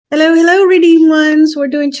Hello, hello, redeemed ones. We're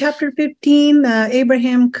doing chapter 15,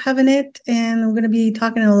 Abraham covenant, and we're going to be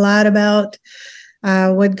talking a lot about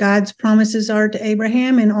what God's promises are to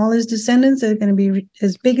Abraham and all his descendants. They're going to be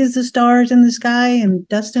as big as the stars in the sky and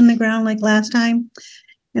dust in the ground like last time.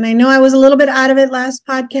 And I know I was a little bit out of it last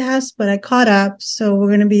podcast, but I caught up. So we're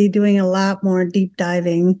going to be doing a lot more deep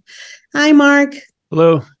diving. Hi, Mark.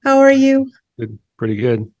 Hello. How are you? Good. Pretty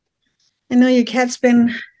good. I know your cat's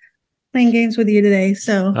been playing games with you today,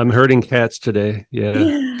 so I'm herding cats today. Yeah.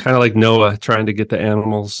 Kind of like Noah trying to get the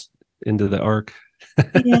animals into the ark.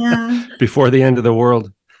 Yeah. Before the end of the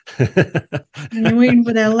world. And you're waiting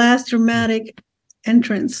for that last dramatic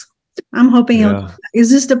entrance. I'm hoping is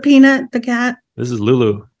this the Peanut, the cat? This is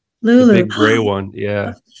Lulu. Lulu. The big gray one.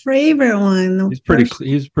 Yeah. Favorite one.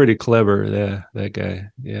 He's pretty clever. Yeah, that guy.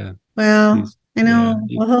 Yeah. Well, I know.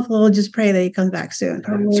 Well, hopefully we'll just pray that he comes back soon.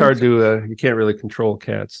 It's hard to you can't really control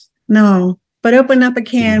cats. No. But open up a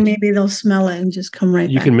can, maybe they'll smell it and just come right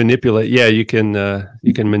back. You can manipulate. Yeah, you can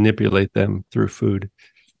manipulate them through food.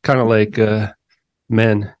 Kind of like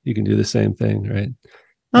men. You can do the same thing, right?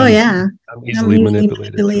 Oh, yeah. I'm easily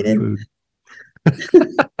manipulated through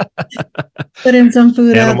food. Put in some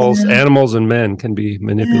food. Animals and men can be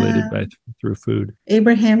manipulated through food.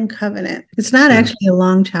 Abraham covenant. It's not actually a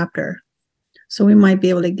long chapter, so we might be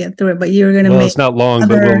able to get through it. But you're going to make it's not long,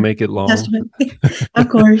 but we'll make it long. Of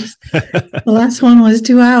course. The last one was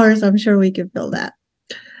 2 hours. I'm sure we could fill that.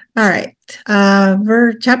 All right.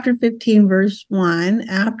 Chapter 15, verse 1.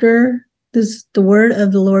 After this, the word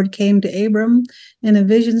of the Lord came to Abram in a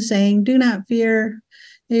vision, saying, "Do not fear,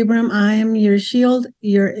 Abram, I am your shield,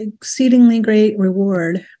 your exceedingly great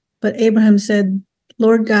reward." But Abraham said,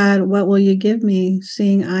 "Lord God, what will you give me,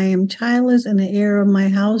 seeing I am childless, and the heir of my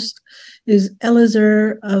house is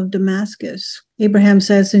Eliezer of Damascus?" Abraham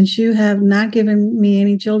said, "Since you have not given me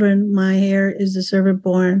any children, my heir is the servant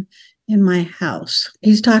born in my house."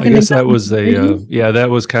 He's talking. I guess that was that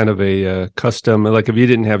was kind of a custom. Like if you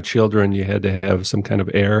didn't have children, you had to have some kind of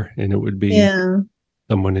heir, and it would be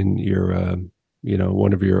someone in your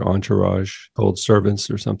one of your entourage, old servants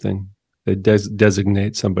or something. They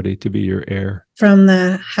designate somebody to be your heir from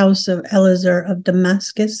the house of Eliezer of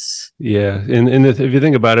Damascus. Yeah, and if you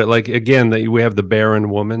think about it, like again, that we have the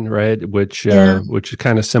barren woman, right? Which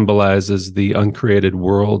kind of symbolizes the uncreated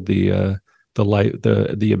world, the light,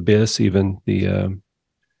 the abyss, even the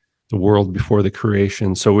world before the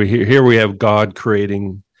creation. So here we have God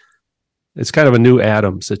creating. It's kind of a new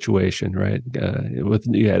Adam situation, right?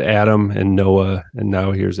 You had Adam and Noah, and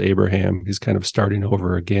now here's Abraham. He's kind of starting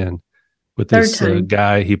over again with this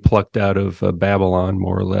guy he plucked out of Babylon,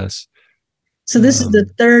 more or less. So this is the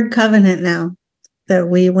third covenant now that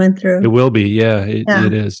we went through. It will be,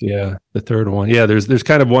 it is, the third one. Yeah, there's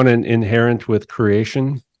kind of one inherent with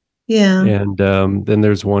creation. Yeah. And then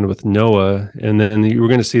there's one with Noah, and then we're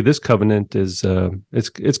going to see this covenant is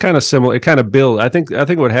it's kind of similar. It kind of builds. I think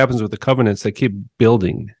what happens with the covenants, they keep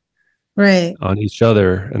building on each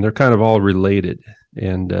other, and they're kind of all related.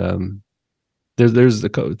 And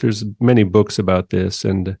there's many books about this,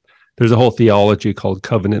 and there's a whole theology called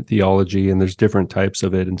covenant theology, and there's different types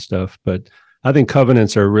of it and stuff. But I think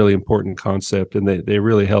covenants are a really important concept, and they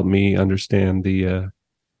really help me understand the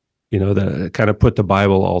kind of put the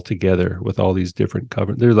Bible all together with all these different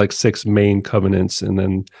covenants. There's like 6 main covenants, and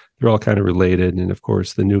then they're all kind of related. And of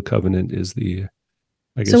course, the new covenant is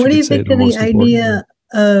so what do you think of the idea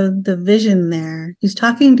of the vision there? He's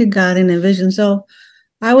talking to God in a vision. So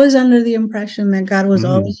I was under the impression that God was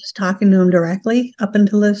always just talking to him directly up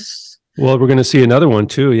until this. Well, we're going to see another one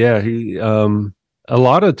too. Yeah. He, a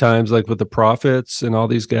lot of times, like with the prophets and all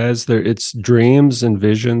these guys, it's dreams and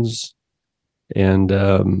visions. And,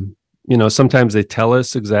 sometimes they tell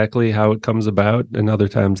us exactly how it comes about, and other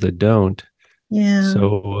times they don't. Yeah.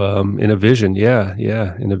 So in a vision,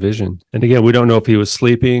 in a vision. And again, we don't know if he was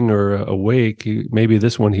sleeping or awake. Maybe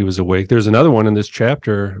this one he was awake. There's another one in this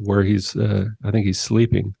chapter where he's, I think he's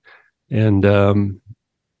sleeping. And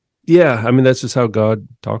that's just how God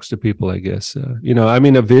talks to people, I guess. A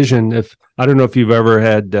vision. I don't know if you've ever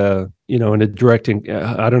had, in a directing.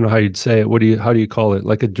 I don't know how you'd say it. How do you call it?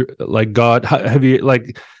 Like God. Have you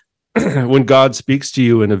like? When God speaks to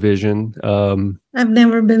you in a vision, I've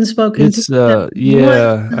never been spoken to.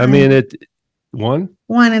 One,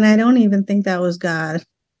 and I don't even think that was God.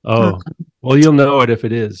 Oh, well, you'll know it if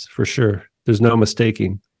it is, for sure. There's no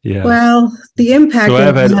mistaking. Yeah. Well, the impact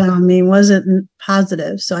on me wasn't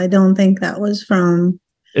positive, so I don't think that was from.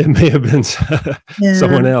 It may have been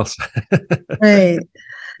someone else. Right.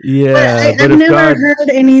 Yeah. I've never heard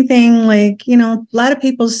anything like, a lot of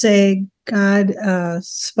people say God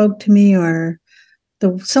spoke to me or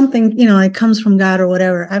something, it comes from God or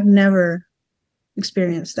whatever. I've never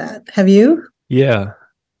experienced that. Have you? Yeah,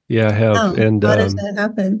 I have. Oh, And how does that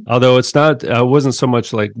happen? although it's not, wasn't so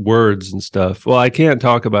much like words and stuff. Well, I can't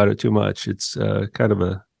talk about it too much. It's kind of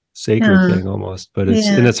a sacred thing almost, but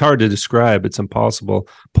it's hard to describe. It's impossible.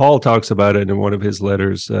 Paul talks about it in one of his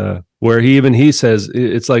letters, where he says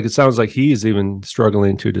it sounds like he's even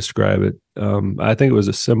struggling to describe it. I think it was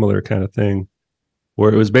a similar kind of thing,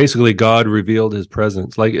 where it was basically God revealed his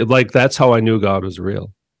presence. Like that's how I knew God was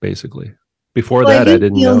real, basically. Before that, I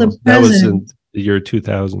didn't know. That was in the year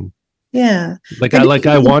 2000. Yeah.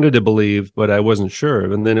 I wanted to believe, but I wasn't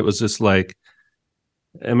sure. And then it was just like,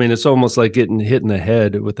 I mean, it's almost like getting hit in the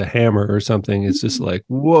head with a hammer or something. It's just like,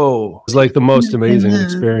 whoa. It's like the most amazing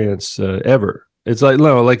experience ever. It's like,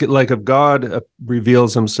 no, like if God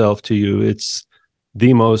reveals himself to you, it's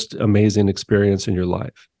the most amazing experience in your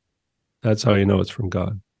life. That's how you know it's from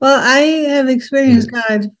God. Well, I have experienced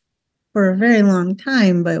God for a very long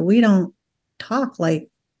time, but we don't talk like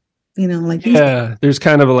there's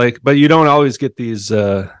kind of but you don't always get these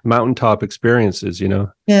mountaintop experiences,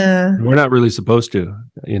 we're not really supposed to.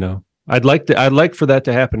 I'd like for that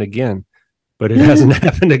to happen again, but it hasn't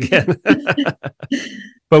happened again.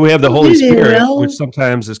 But we have the Holy Spirit, which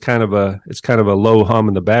sometimes is kind of a low hum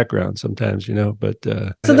in the background sometimes, but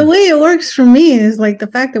so the way it works for me is like the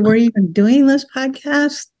fact that we're even doing this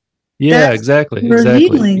podcast. Yeah, exactly.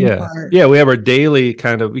 Yeah. Part. Yeah, we have our daily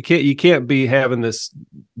kind of, you can't be having this,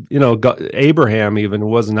 Abraham even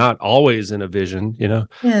was not always in a vision, Yeah.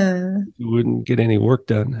 You wouldn't get any work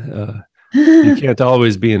done. You can't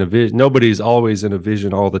always be in a vision. Nobody's always in a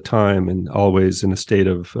vision all the time and always in a state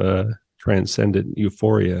of transcendent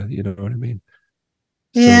euphoria, you know what I mean?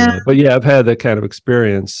 Yeah. So, but yeah, I've had that kind of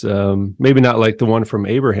experience. Maybe not like the one from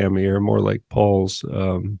Abraham here, more like Paul's.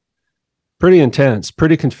 Pretty intense,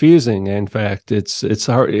 pretty confusing. In fact, it's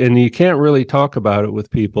hard, and you can't really talk about it with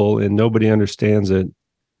people, and nobody understands it.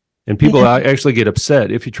 And people actually get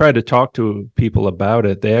upset if you try to talk to people about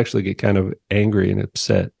it. They actually get kind of angry and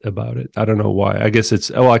upset about it. I don't know why. I guess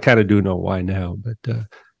I kind of do know why now, but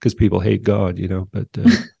because people hate God, But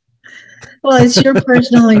well, it's your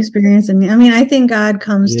personal experience, and I mean, I think God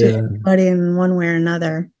comes to everybody in one way or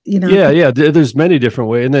another. Yeah. There's many different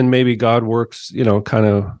ways, and then maybe God works, kind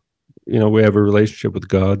of. We have a relationship with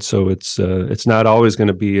God, so it's not always going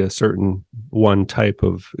to be a certain one type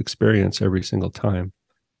of experience every single time.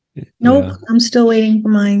 Nope, yeah. I'm still waiting for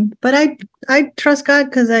mine, but I trust God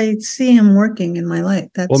because I see Him working in my life.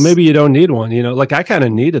 Well, maybe you don't need one. Like I kind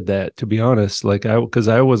of needed that, to be honest. Like I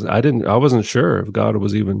wasn't sure if God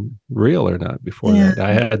was even real or not before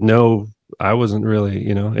that. I wasn't really,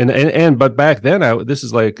 but back then this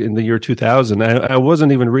is like in the year 2000, I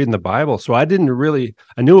wasn't even reading the Bible. So I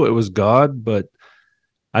knew it was God, but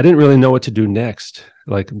I didn't really know what to do next.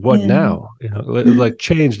 Like what now, it like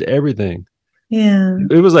changed everything. Yeah.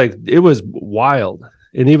 It was wild.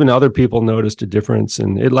 And even other people noticed a difference,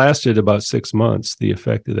 and it lasted about 6 months, the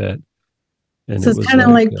effect of that. And so it's kind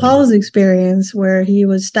of like Paul's experience where he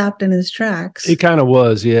was stopped in his tracks. It kind of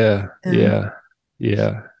was. Yeah.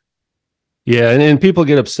 Yeah, and people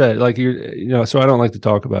get upset, like so I don't like to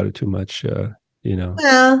talk about it too much.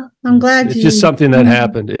 Well, I'm glad it's just something that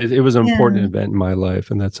happened. It was an important event in my life,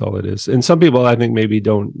 and that's all it is. And some people, I think, maybe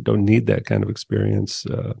don't need that kind of experience.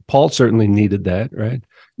 Paul certainly needed that, right?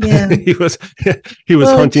 Yeah, he was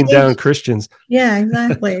hunting down Christians. Yeah,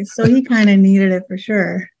 exactly. So he kind of needed it for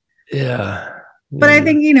sure. Yeah. But I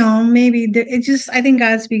think, maybe I think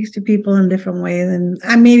God speaks to people in different ways,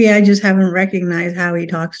 and maybe I just haven't recognized how He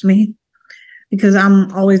talks to me. Because I'm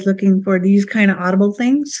always looking for these kind of audible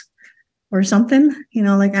things or something,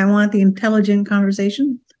 like I want the intelligent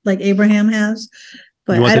conversation like Abraham has.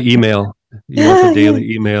 But you want the email. You want the daily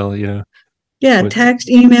email, Yeah, text,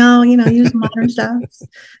 email, use modern stuff.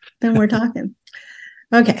 Then we're talking.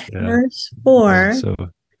 Okay, verse 4.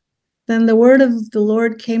 Then the word of the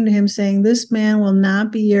Lord came to him saying, this man will not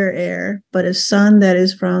be your heir, but a son that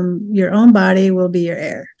is from your own body will be your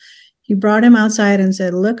heir. He brought him outside and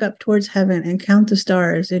said, look up towards heaven and count the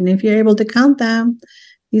stars. And if you're able to count them,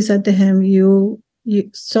 he said to him,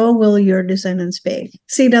 so will your descendants be.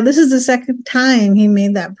 See, now this is the second time he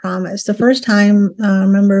made that promise. The first time,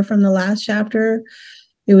 remember from the last chapter,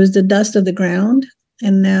 it was the dust of the ground.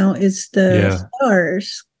 And now it's the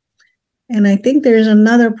stars. And I think there's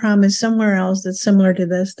another promise somewhere else that's similar to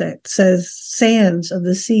this that says sands of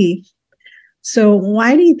the sea. So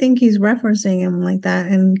why do you think he's referencing him like that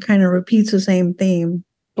and kind of repeats the same theme?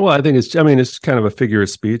 Well, I think it's kind of a figure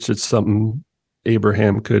of speech. It's something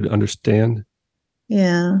Abraham could understand.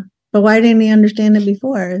 Yeah. But why didn't he understand it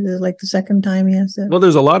before? Is it like the second time he has to? Well,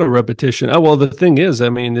 there's a lot of repetition. Oh, well, the thing is, I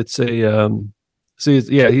mean, it's a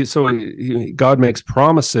God makes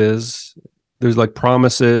promises. There's like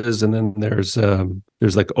promises, and then there's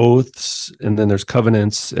like oaths, and then there's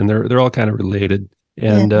covenants, and they're all kind of related.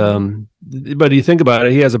 And but you think about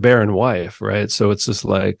it, he has a barren wife, right? So it's just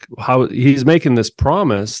like how he's making this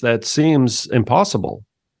promise that seems impossible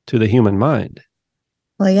to the human mind.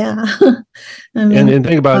 Well, yeah. I mean, and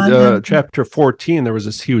think about chapter 14. There was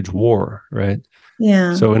this huge war, right?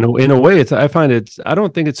 Yeah. So in a way, I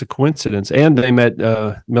don't think it's a coincidence. And they met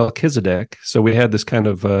Melchizedek. So we had this kind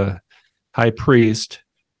of high priest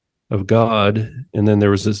of God, and then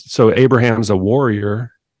there was this. So Abraham's a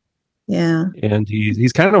warrior. Yeah. And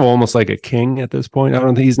he's kind of almost like a king at this point. I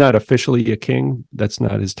don't think he's not officially a king. That's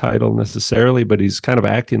not his title necessarily, but he's kind of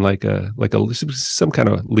acting like some kind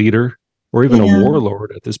of leader or even a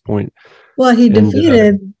warlord at this point. Well, he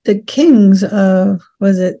defeated the kings of,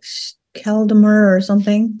 was it Keldamer or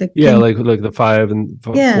something? Like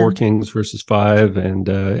the 4 kings versus 5, and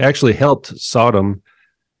actually helped Sodom,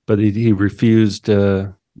 but he refused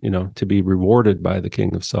to be rewarded by the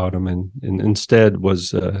king of Sodom, and instead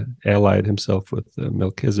was allied himself with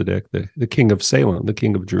Melchizedek, the king of Salem, the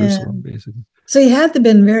king of Jerusalem, basically. So he had to have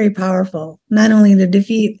been very powerful, not only to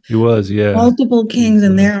defeat multiple kings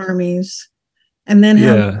and their armies, and then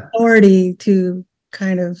have authority to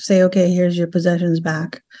kind of say, okay, here's your possessions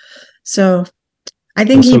back. So I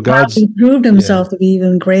think he probably proved himself to be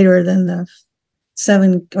even greater than the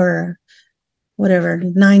 7 or whatever,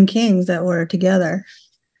 9 kings that were together.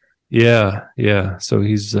 Yeah. So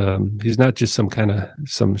he's not just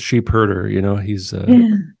some sheep herder, he's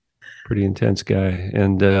a pretty intense guy.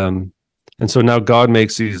 And so now God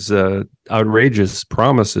makes these outrageous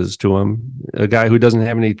promises to him, a guy who doesn't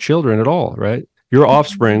have any children at all, right? Your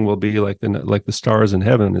offspring will be like the stars in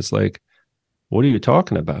heaven. It's like, what are you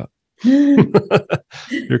talking about?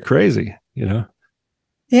 You're crazy,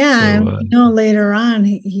 Yeah, so, later on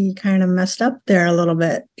he kind of messed up there a little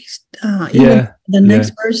bit. The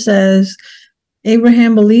next verse says,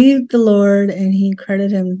 Abraham believed the Lord and he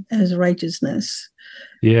credited him as righteousness.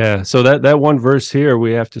 Yeah, so that one verse here,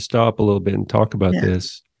 we have to stop a little bit and talk about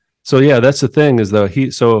this. So that's the thing, is though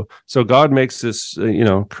so God makes this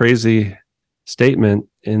crazy statement,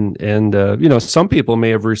 and some people may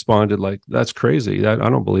have responded like, that's crazy, I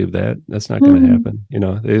don't believe that, that's not going to happen.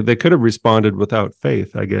 They could have responded without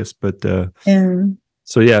faith, I guess, but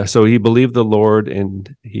so he believed the Lord,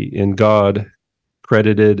 and God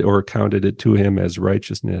credited or counted it to him as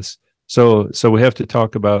righteousness. So we have to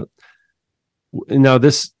talk about now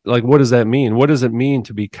this, like, what does that mean? What does it mean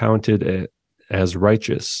to be counted as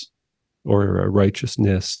righteous or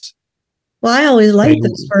righteousness? Well, I always liked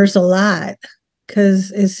this verse a lot, because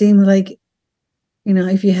it seemed like,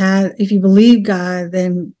 if you believe God,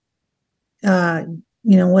 then,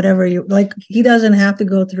 whatever you like, he doesn't have to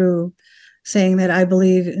go through saying that I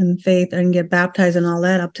believe in faith and get baptized and all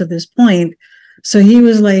that up to this point. So he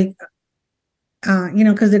was like,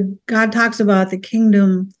 because God talks about the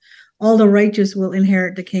kingdom, all the righteous will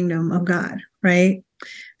inherit the kingdom of God, right?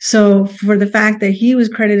 So for the fact that he was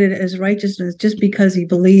credited as righteousness just because he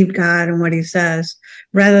believed God and what he says,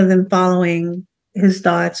 rather than following his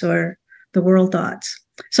thoughts or the world thoughts.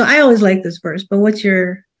 So I always like this verse, but what's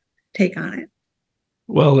your take on it?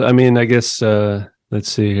 Well, I mean, I guess, let's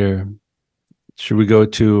see here. Should we go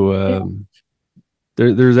to,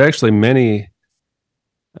 there's actually many,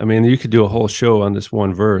 I mean, you could do a whole show on this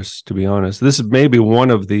one verse, to be honest. This is maybe one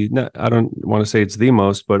of the, I don't want to say it's the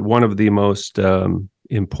most, but one of the most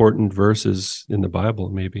important verses in the Bible,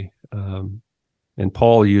 maybe. And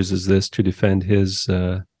Paul uses this to defend his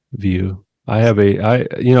view.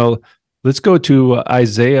 Let's go to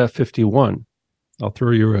Isaiah 51. I'll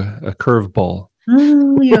throw you a curveball.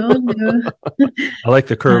 Oh, yeah. I like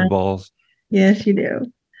the curveballs. Yes, you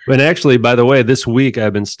do. But actually, by the way, this week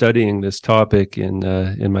I've been studying this topic in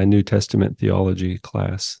my New Testament theology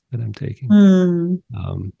class that I'm taking.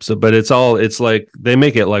 But it's like they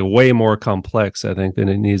make it like way more complex, I think, than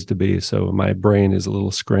it needs to be. So my brain is a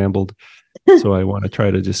little scrambled. So I want to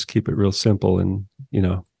try to just keep it real simple and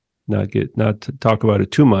not to talk about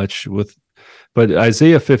it too much but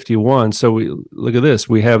Isaiah 51. So we look at this.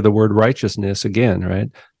 We have the word righteousness again, right?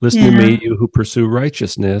 Listen to me, you who pursue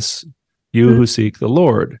righteousness, you who seek the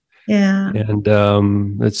Lord. Yeah. And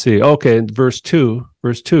let's see. Okay, verse 2.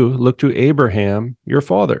 Look to Abraham, your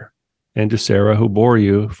father, and to Sarah, who bore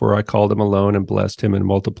you, for I called him alone and blessed him and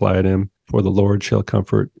multiplied him. For the Lord shall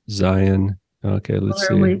comfort Zion. Okay, let's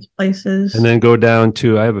see. Places. And then go down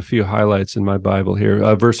to, I have a few highlights in my Bible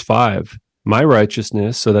here. Verse 5. My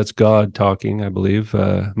righteousness, so that's God talking, I believe.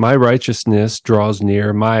 My righteousness draws near.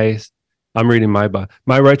 I'm reading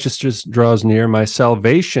my righteousness draws near. My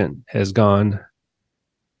salvation has gone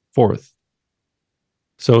forth.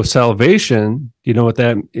 So salvation, you know what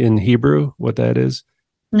that in Hebrew, what that is?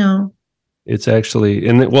 No. It's actually,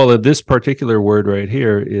 this particular word right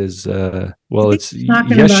here is, it's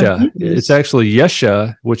Yesha. It's actually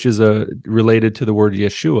Yesha, which is related to the word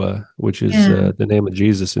Yeshua, which is the name of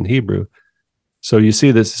Jesus in Hebrew. So you see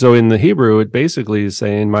this. So in the Hebrew, it basically is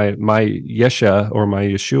saying my Yesha or my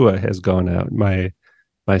Yeshua has gone out, my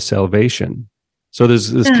salvation. So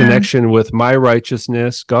there's this connection with my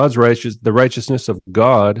righteousness, the righteousness of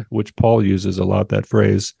God, which Paul uses a lot, that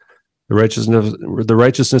phrase. The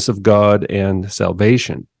righteousness of God and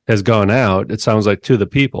salvation has gone out. It sounds like to the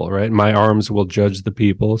people, right? My arms will judge the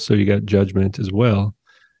people. So you got judgment as well.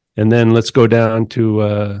 And then let's go down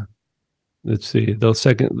to, let's see,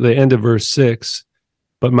 the end of verse 6.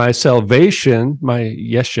 But my salvation, my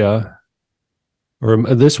Yesha, or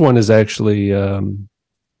this one is actually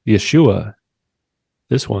Yeshua.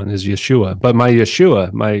 This one is Yeshua. But my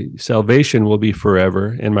Yeshua, my salvation will be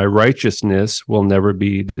forever, and my righteousness will never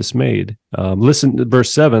be dismayed. Listen to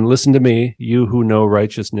verse 7. Listen to me, you who know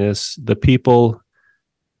righteousness, the people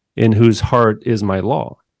in whose heart is my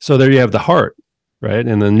law. So there you have the heart, right?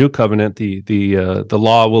 In the new covenant, the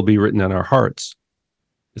law will be written on our hearts.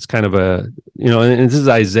 It's kind of and this is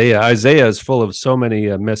Isaiah. Isaiah is full of so many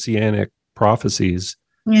messianic prophecies.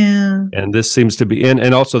 Yeah. And this seems to be,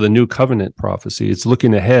 and also the new covenant prophecy. It's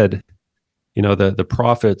looking ahead. You know, the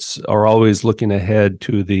prophets are always looking ahead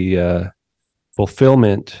to the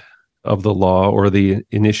fulfillment of the law or the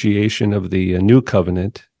initiation of the new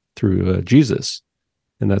covenant through Jesus.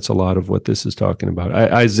 And that's a lot of what this is talking about.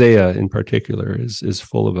 Isaiah in particular is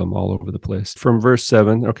full of them all over the place. From verse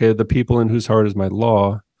 7, okay, the people in whose heart is my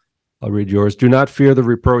law. I'll read yours. Do not fear the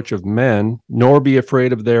reproach of men, nor be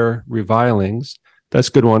afraid of their revilings. That's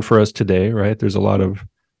a good one for us today, right? There's a lot of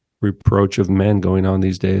reproach of men going on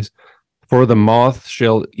these days. For the moth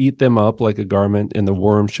shall eat them up like a garment, and the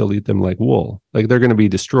worm shall eat them like wool. Like they're going to be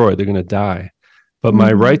destroyed. They're going to die. But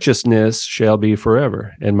my righteousness shall be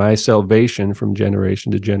forever, and my salvation from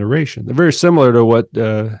generation to generation. They're very similar to what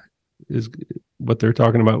they're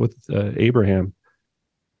talking about with Abraham,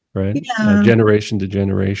 right? Yeah. Generation to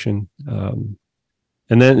generation. And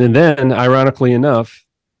then, ironically enough,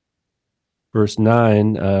 verse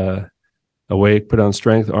 9, awake, put on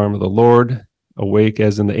strength, arm of the Lord, awake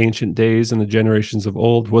as in the ancient days and the generations of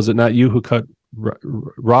old. Was it not you who cut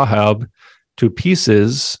Rahab to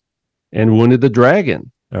pieces and wounded the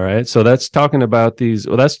dragon? All right. So that's talking about these.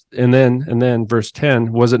 Well, and then verse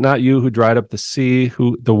 10, was it not you who dried up the sea,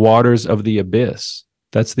 the waters of the abyss?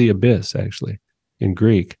 That's the abyss, actually, in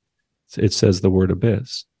Greek. It says the word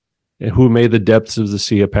abyss. And who made the depths of the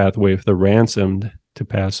sea a pathway for the ransomed to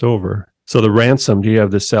pass over? So the ransomed, you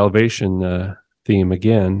have the salvation theme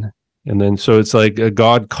again. And then, so it's like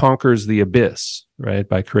God conquers the abyss, right?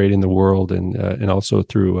 By creating the world and also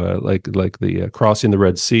through like the crossing the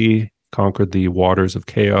Red Sea, conquered the waters of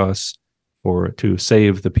chaos to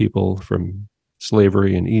save the people from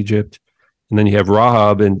slavery in Egypt. And then you have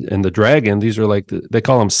Rahab and the dragon. These are like, they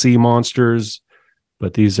call them sea monsters,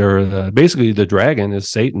 but these are basically the dragon is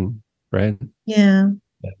Satan, right? Yeah.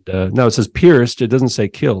 And, no, it says pierced. It doesn't say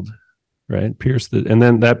killed, right? Pierced. And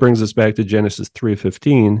then that brings us back to Genesis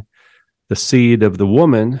 3:15. The seed of the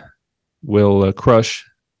woman will crush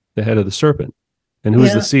the head of the serpent. And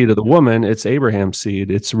who's the seed of the woman? It's Abraham's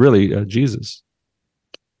seed. It's really Jesus.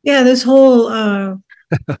 Yeah, this whole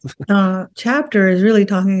chapter is really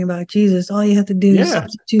talking about Jesus. All you have to do is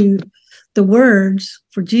substitute the words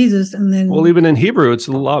for Jesus, and then. Well, even in Hebrew, it's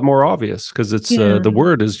a lot more obvious because it's the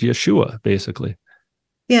word is Yeshua, basically.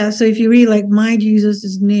 Yeah, so if you read like, my Jesus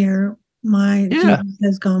is near, my Jesus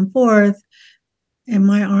has gone forth, and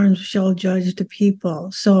my arms shall judge the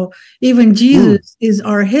people. So even Jesus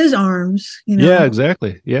are his arms, you know. Yeah,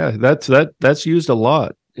 exactly. Yeah, that's used a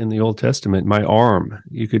lot in the Old Testament. My arm.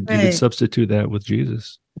 You could substitute that with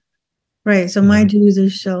Jesus. Right. So my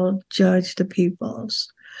Jesus shall judge the peoples.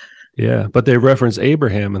 Yeah, but they reference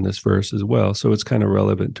Abraham in this verse as well. So it's kind of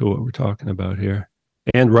relevant to what we're talking about here.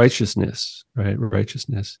 And righteousness, right?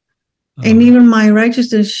 Righteousness. And even my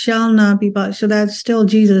righteousness shall not be bought. So that's still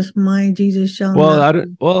Jesus. My Jesus shall not.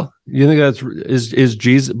 You think that's is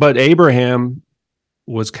Jesus? But Abraham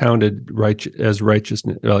was counted as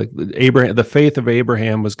righteousness. Like Abraham, the faith of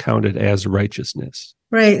Abraham was counted as righteousness.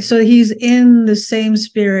 Right. So he's in the same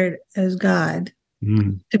spirit as God.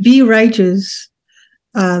 To be righteous,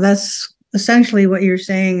 that's essentially what you're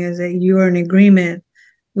saying, is that you are in agreement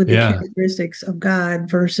with the characteristics of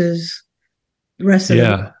God versus rest of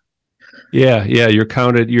the Yeah. You're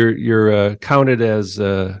counted. You're counted as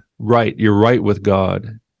right. You're right with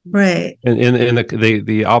God. Right. And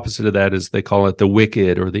the opposite of that is they call it the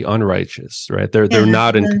wicked or the unrighteous. Right. They're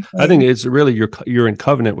not in. I think it's really you're in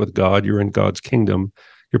covenant with God. You're in God's kingdom.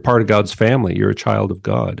 You're part of God's family. You're a child of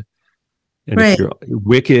God. And if you're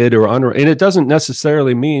wicked or and it doesn't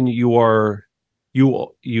necessarily mean you are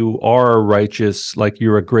righteous, like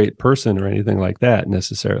you're a great person or anything like that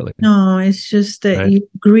necessarily. No, it's just that you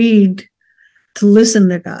agreed to listen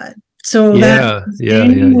to God. So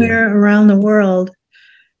anywhere around the world,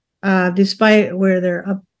 despite where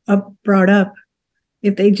they're brought up,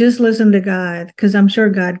 if they just listen to God, because I'm sure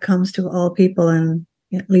God comes to all people, and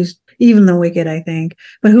at least even the wicked, I think.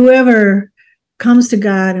 But whoever comes to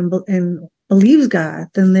God and believes God,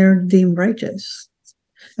 then they're deemed righteous.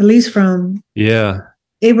 At least from Abraham.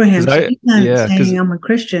 He's not saying I'm a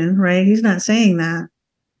Christian, right? He's not saying that.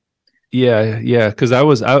 Yeah. Because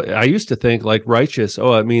I used to think like righteous.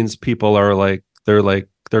 Oh, it means people are like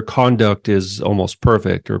their conduct is almost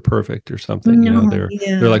perfect or something. No, they're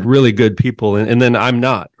like really good people, and then I'm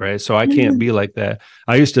not, right? So I can't be like that.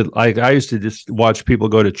 I used to just watch people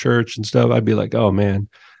go to church and stuff. I'd be like, oh man,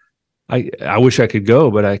 I wish I could go,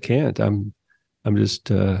 but I can't. I'm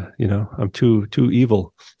just I'm too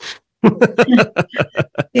evil.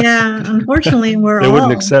 Yeah, unfortunately, they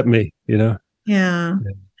wouldn't accept me. Yeah.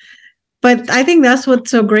 But I think that's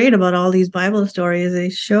what's so great about all these Bible stories.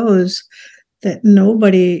 It shows that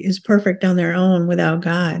nobody is perfect on their own without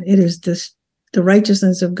God. It is the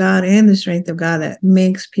righteousness of God and the strength of God that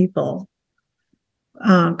makes people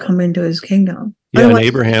come into His kingdom. Yeah, and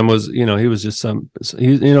Abraham was, he was just and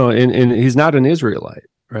he's not an Israelite,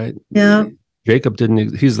 right? Yeah. Jacob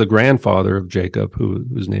he's the grandfather of Jacob,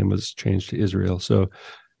 whose name was changed to Israel. So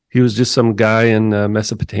he was just some guy in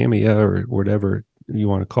Mesopotamia or whatever you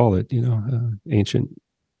want to call it, ancient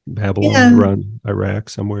Babylon, around Iraq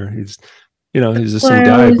somewhere. He's just some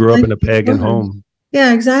guy who grew up in a pagan home.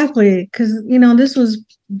 Yeah, exactly. Because, this was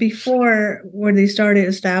before where they started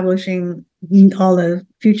establishing all the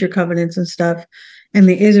future covenants and stuff, and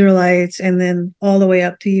the Israelites, and then all the way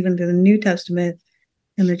up to even to the New Testament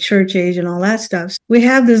and the church age and all that stuff. We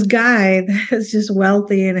have this guy that's just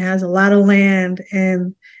wealthy and has a lot of land,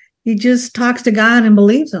 and he just talks to God and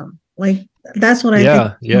believes him. Like, that's what I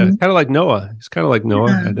think. Yeah. Kind of like Noah. He's kind of like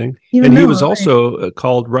Noah, I think. And he was also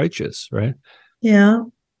called righteous, right? Yeah.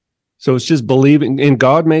 So it's just believing, and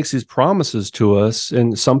God makes His promises to us,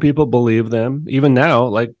 and some people believe them. Even now,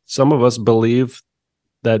 like some of us believe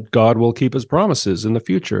that God will keep His promises in the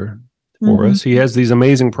future for us. He has these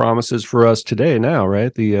amazing promises for us today, now,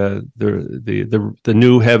 right? The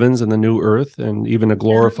new heavens and the new earth, and even a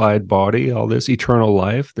glorified body. All this eternal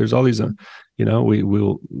life. There's all these.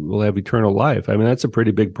 We'll have eternal life. I mean, that's a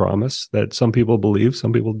pretty big promise that some people believe,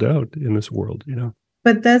 some people don't in this world.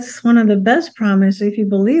 But that's one of the best promises. If you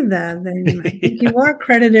believe that, then I think you are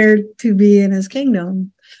credited to be in His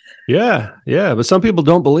kingdom. Yeah. But some people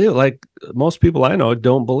don't believe it. Like most people I know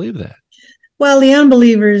don't believe that. Well, the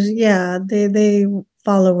unbelievers, they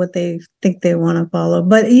follow what they think they want to follow.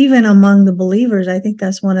 But even among the believers, I think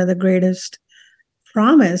that's one of the greatest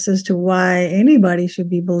promise as to why anybody should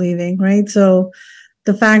be believing, right? So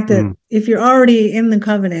the fact that if you're already in the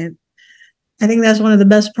covenant, I think that's one of the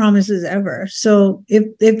best promises ever. So if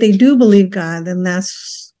they do believe God, then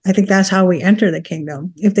I think that's how we enter the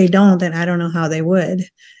kingdom. If they don't, then I don't know how they would,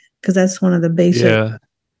 because that's one of the basic. Yeah.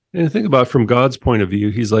 And think about from God's point of view,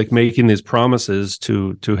 He's like making these promises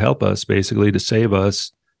to help us, basically to save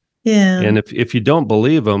us. Yeah. And if you don't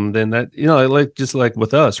believe them, then that, like just like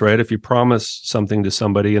with us, right? If you promise something to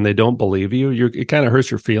somebody and they don't believe you, it kind of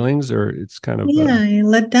hurts your feelings, or it's kind of you're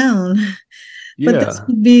let down. But this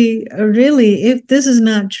would be really, if this is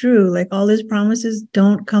not true, like all His promises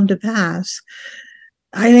don't come to pass,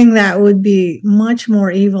 I think that would be much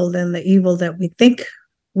more evil than the evil that we think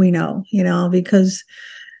we know, because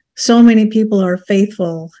so many people are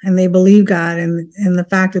faithful and they believe God, and the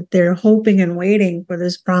fact that they're hoping and waiting for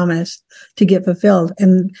this promise to get fulfilled.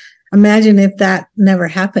 And imagine if that never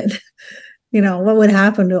happened. What would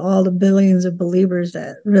happen to all the billions of believers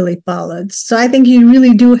that really followed? So I think you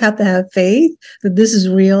really do have to have faith that this is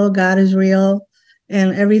real, God is real,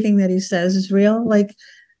 and everything that He says is real. Like,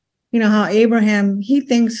 how Abraham, he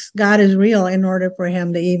thinks God is real in order for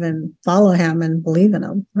him to even follow Him and believe in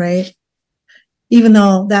Him, right? Even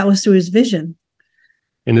though that was through his vision.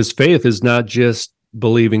 And his faith is not just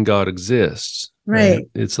believing God exists. Right.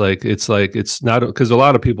 It's not, because a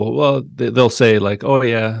lot of people, well, they'll say like, oh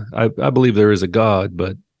yeah, I believe there is a God,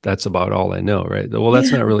 but that's about all I know, right? Well,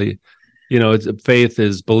 that's not really, faith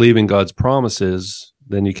is believing God's promises,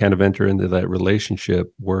 then you kind of enter into that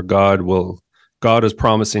relationship where God is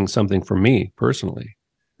promising something for me personally.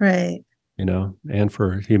 Right. And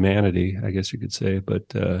for humanity, I guess you could say. But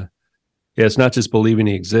it's not just believing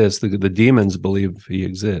he exists. The demons believe he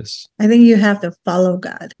exists. I think you have to follow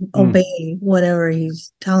God, obey whatever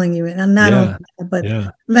he's telling you. And not only that, but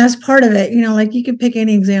that's part of it. Like you could pick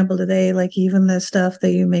any example today, like even the stuff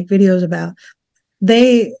that you make videos about.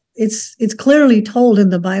 It's clearly told in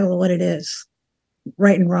the Bible what it is,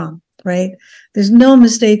 right and wrong, right? There's no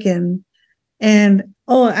mistaken. And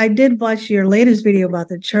I did watch your latest video about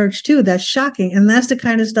the church too. That's shocking. And that's the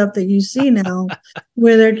kind of stuff that you see now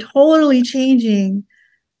where they're totally changing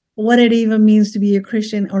what it even means to be a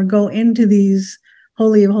Christian or go into these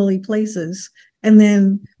holy of holy places. And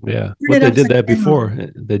then but they did that before.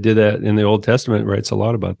 They did that in the Old Testament, writes a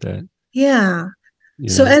lot about that. Yeah.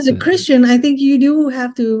 So as a Christian, I think you do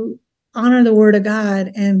have to honor the word of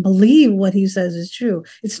God and believe what he says is true.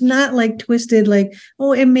 It's not like twisted, like,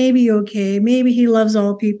 it may be okay. Maybe he loves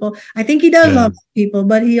all people. I think he does love people,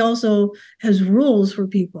 but he also has rules for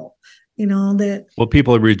people, that. Well,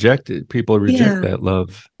 people reject it. People reject that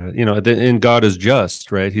love, and God is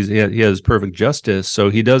just, right? He has perfect justice. So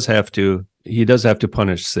he does have to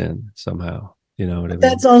punish sin somehow. You know what I mean?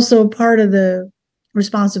 That's also part of the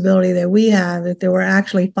responsibility that we have. If they were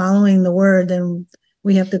actually following the word, then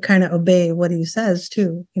we have to kind of obey what he says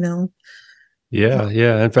too, Yeah.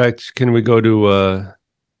 In fact, can we go to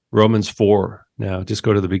Romans 4 now? Just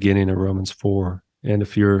go to the beginning of Romans 4. And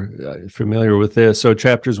if you're familiar with this, so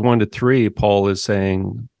chapters 1-3, Paul is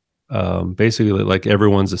saying basically like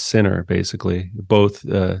everyone's a sinner, basically. Both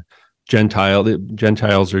the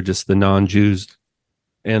Gentiles are just the non-Jews,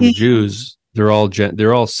 and the Jews, they're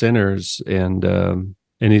all sinners. And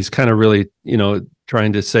he's kind of really,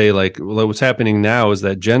 trying to say like, well, what's happening now is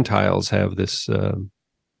that Gentiles have this,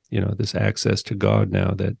 this access to God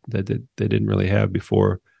now that they didn't really have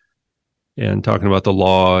before, and talking about the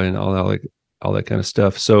law and all that kind of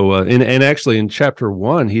stuff. So, and actually in chapter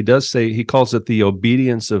 1, he does say, he calls it the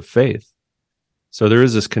obedience of faith. So there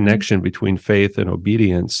is this connection between faith and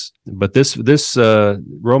obedience. But this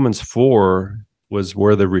Romans 4 was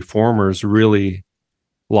where the reformers really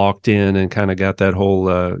locked in and kind of got that whole,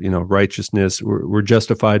 righteousness. We're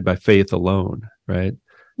justified by faith alone, right?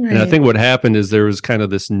 And I think what happened is there was kind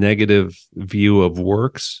of this negative view of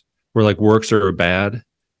works, where like works are bad,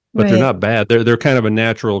 but they're not bad. They're kind of a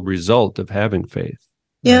natural result of having faith.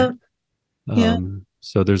 Yeah. Right?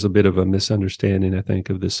 So there's a bit of a misunderstanding, I think,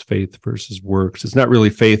 of this faith versus works. It's not really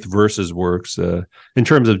faith versus works. In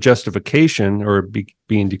terms of justification or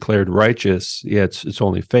being declared righteous, it's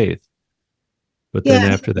only faith. But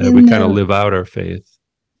then after that, we kind of live out our faith.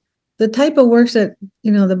 The type of works that,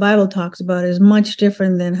 the Bible talks about is much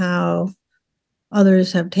different than how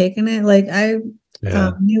others have taken it. Like I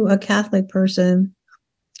knew a Catholic person,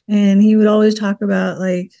 and he would always talk about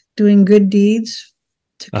like doing good deeds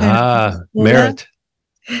to kind of merit.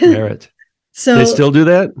 So they still do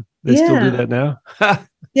that? They still do that now?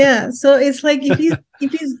 Yeah. So it's like if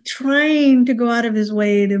he's trying to go out of his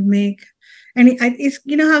way to make. And it's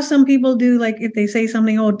how some people do, like if they say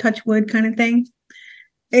something, touch wood kind of thing.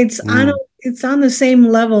 It's on the same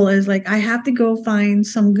level as like I have to go find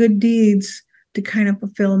some good deeds to kind of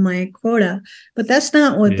fulfill my quota, but that's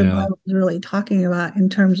not what the Bible is really talking about in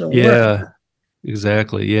terms of work.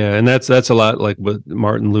 Exactly. Yeah, and that's a lot like what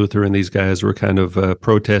Martin Luther and these guys were kind of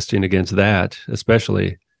protesting against that,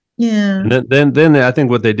 especially. Yeah. And then I think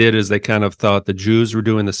what they did is they kind of thought the Jews were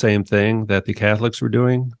doing the same thing that the Catholics were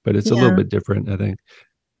doing, but it's a little bit different, I think.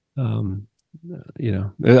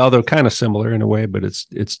 Although kind of similar in a way, but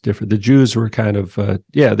it's different. The Jews were kind of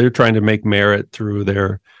they're trying to make merit through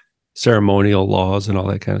their ceremonial laws and all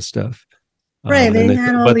that kind of stuff. Right.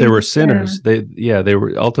 But they were sinners. They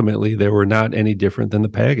were not any different than the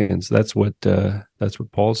pagans. That's what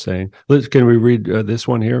Paul's saying. Can we read this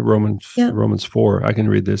one here? Romans 4. I can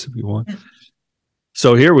read this if you want. Yeah.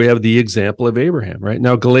 So here we have the example of Abraham, right?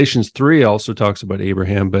 Now Galatians 3 also talks about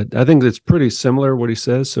Abraham, but I think it's pretty similar what he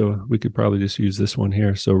says. So we could probably just use this one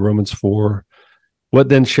here. So Romans 4. What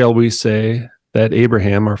then shall we say that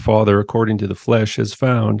Abraham, our father, according to the flesh, has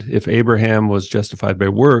found? If Abraham was justified by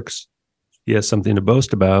works, he has something to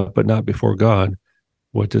boast about, but not before God.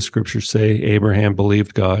 What does Scripture say? Abraham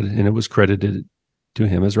believed God, and it was credited to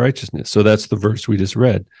him as righteousness. So that's the verse we just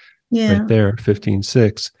read right there,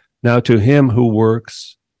 15:6. Now to him who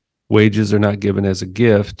works, wages are not given as a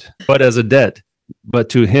gift, but as a debt. But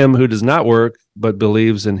to him who does not work, but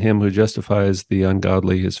believes in him who justifies the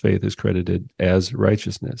ungodly, his faith is credited as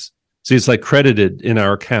righteousness. See, it's like credited in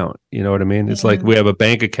our account. You know what I mean? It's like we have a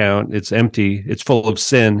bank account. It's empty. It's full of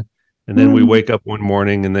sin. And then we wake up one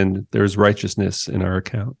morning and then there's righteousness in our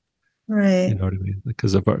account. Right. You know what I mean?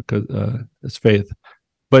 Because of our, it's faith.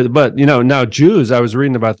 But now Jews, I was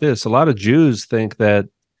reading about this. A lot of Jews think that,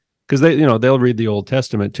 because they'll read the Old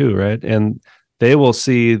Testament too, right? And they will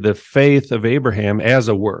see the faith of Abraham as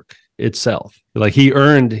a work itself. Like he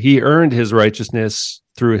earned his righteousness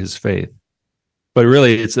through his faith. But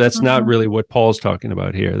really, that's not really what Paul's talking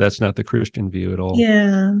about here. That's not the Christian view at all.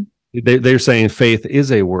 Yeah. They're saying faith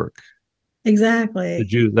is a work. Exactly.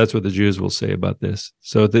 That's what the Jews will say about this.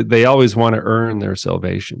 So they always want to earn their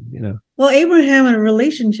salvation, Well, Abraham had a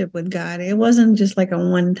relationship with God. It wasn't just like a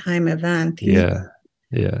one-time event. Yeah.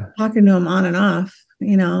 Talking to him on and off,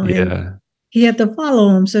 Yeah. And he had to follow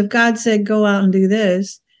him. So if God said, go out and do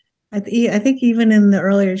this, I think even in the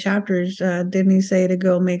earlier chapters, didn't he say to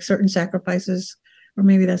go make certain sacrifices? Or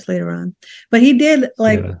maybe that's later on. But he did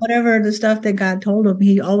whatever the stuff that God told him,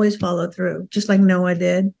 he always followed through, just like Noah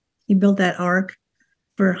did. He built that ark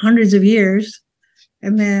for hundreds of years.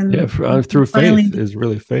 And then through faith is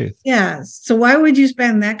really faith. Yeah. So why would you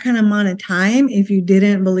spend that kind of amount of time if you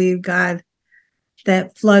didn't believe God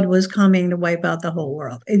that flood was coming to wipe out the whole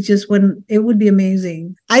world? It would be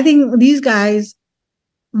amazing. I think these guys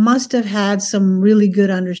must have had some really good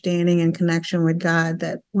understanding and connection with God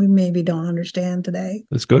that we maybe don't understand today.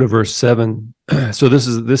 Let's go to verse 7. So this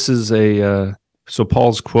is so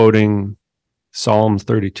Paul's quoting Psalm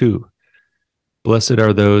 32. Blessed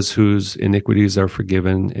are those whose iniquities are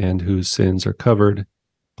forgiven and whose sins are covered.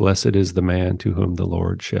 Blessed is the man to whom the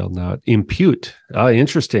Lord shall not impute.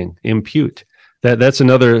 Interesting. Impute. That's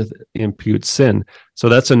another impute sin. So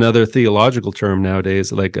that's another theological term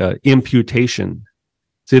nowadays, like imputation.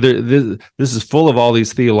 See, this is full of all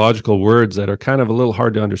these theological words that are kind of a little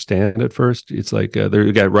hard to understand at first. It's like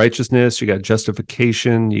you got righteousness, you got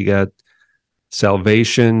justification, you got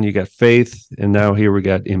salvation, you got faith, and now here we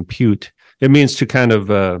got impute. It means to kind of,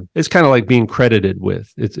 it's kind of like being credited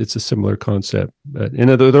with. It's a similar concept, and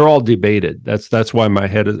they're all debated. That's why my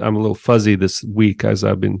head I'm a little fuzzy this week, as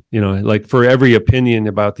I've been, like for every opinion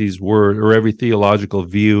about these words or every theological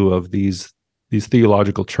view of these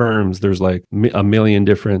theological terms, there's like a million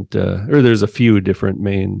different, or there's a few different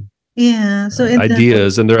main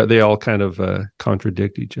ideas, and they all kind of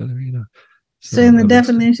contradict each other, So in the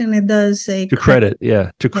definition, it does say to credit.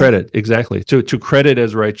 Yeah, to credit, exactly. To credit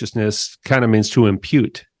as righteousness kind of means to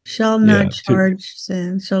impute. Shall not charge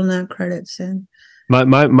sin. Shall not credit sin.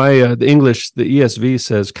 The English, the ESV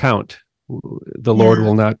says count. The Lord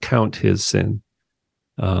will not count his sin.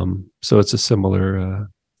 So it's a similar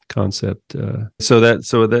concept.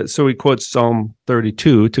 So he quotes Psalm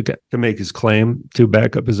 32 to make his claim, to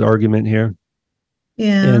back up his argument here.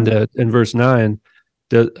 Yeah. And in verse 9,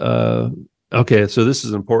 okay, so this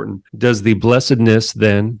is important. Does the blessedness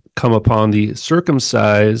then come upon the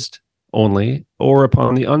circumcised only, or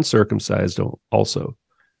upon the uncircumcised also?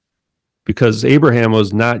 Because Abraham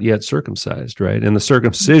was not yet circumcised, right? And the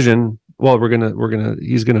circumcision, well,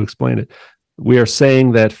 he's gonna explain it. We are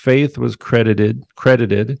saying that faith was credited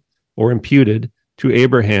or imputed to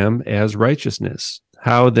Abraham as righteousness.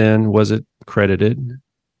 How then was it credited?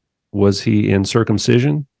 Was he in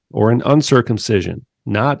circumcision or in uncircumcision?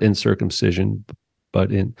 Not in circumcision,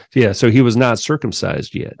 but so he was not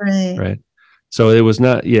circumcised yet, right? So it was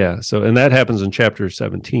not, so, and that happens in chapter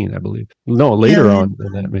 17, I believe. No, later on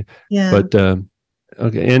than that. Yeah. But,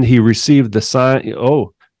 okay, and he received the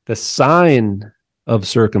sign of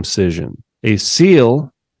circumcision, a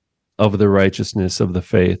seal of the righteousness of the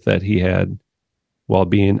faith that he had while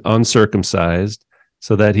being uncircumcised,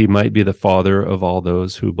 so that he might be the father of all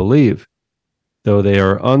those who believe. Though they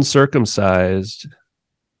are uncircumcised,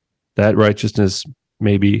 that righteousness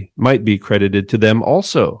might be credited to them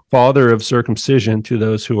also. Father of circumcision to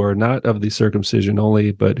those who are not of the circumcision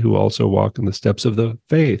only, but who also walk in the steps of the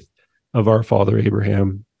faith of our father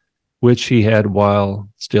Abraham, which he had while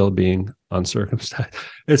still being uncircumcised.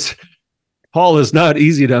 Paul is not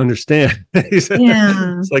easy to understand.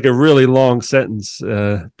 It's like a really long sentence,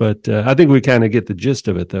 but I think we kind of get the gist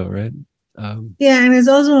of it, though, right? And it's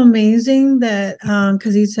also amazing that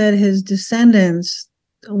because he said his descendants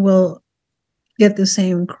will get the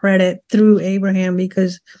same credit through Abraham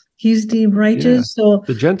because he's deemed righteous. So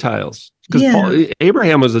the Gentiles, because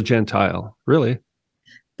Abraham was a Gentile, really.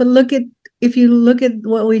 But if you look at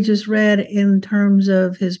what we just read in terms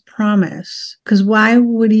of his promise, because why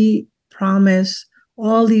would he promise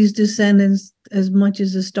all these descendants as much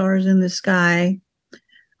as the stars in the sky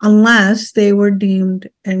unless they were deemed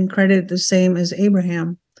and credited the same as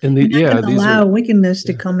Abraham? And allow wickedness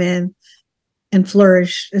to come in and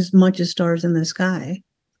flourish as much as stars in the sky.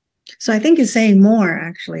 So I think he's saying more,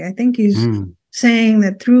 actually. I think he's saying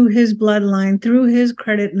that through his bloodline, through his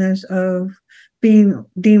creditness of being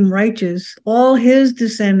deemed righteous, all his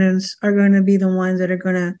descendants are going to be the ones that are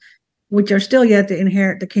going to, which are still yet to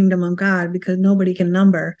inherit the kingdom of God, because nobody can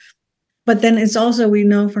number. But then it's also, we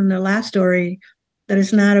know from the last story that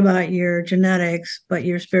it's not about your genetics, but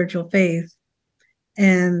your spiritual faith.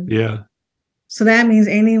 And yeah, so that means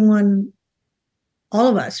anyone, all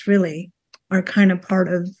of us really are kind of part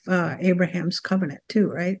of Abraham's covenant too,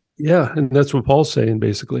 right? yeah, and that's what Paul's saying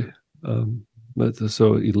basically. But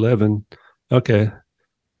so 11, okay.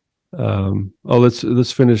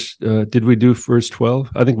 Let's finish. Did we do verse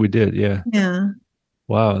 12? I think we did. Yeah. Yeah.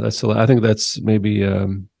 Wow, I think that's maybe.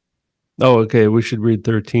 Okay, we should read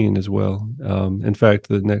 13 as well. In fact,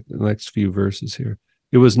 the next few verses here.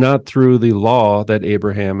 It was not through the law that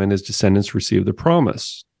Abraham and his descendants received the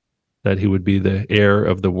promise that he would be the heir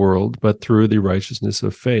of the world, but through the righteousness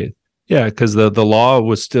of faith. Yeah, because the law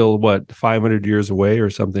was still 500 years away or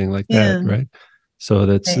something like that, right? So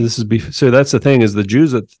that's the thing is the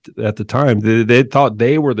Jews at the time they thought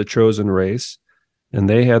they were the chosen race, and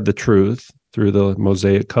they had the truth through the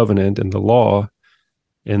Mosaic covenant and the law,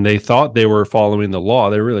 and they thought they were following the law.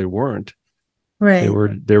 They really weren't. Right.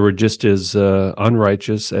 They were just as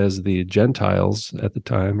unrighteous as the Gentiles at the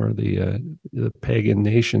time, or the pagan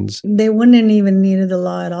nations. They wouldn't even needed the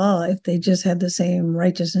law at all if they just had the same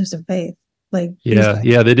righteousness of faith. Like they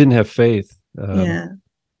didn't have faith. They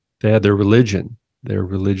had their religion, their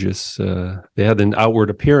religious. They had an outward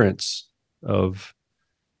appearance of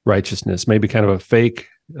righteousness, maybe kind of a fake,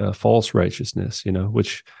 false righteousness,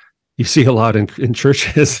 which you see a lot in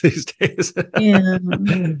churches these days. Yeah.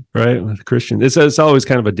 Right, with Christians, it's always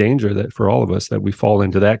kind of a danger that for all of us that we fall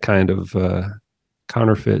into that kind of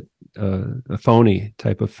counterfeit, a phony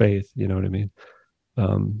type of faith. You know what I mean?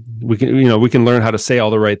 We can learn how to say all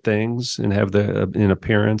the right things and have an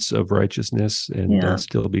appearance of righteousness and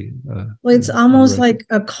still be. Well, it's almost like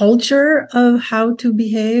a culture of how to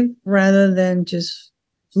behave rather than just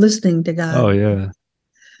listening to God. Oh yeah.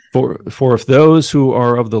 For if those who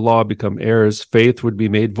are of the law become heirs, faith would be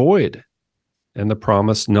made void, and the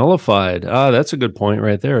promise nullified. That's a good point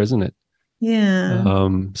right there, isn't it? Yeah.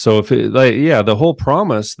 So if the whole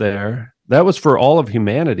promise there, that was for all of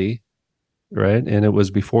humanity, right? And it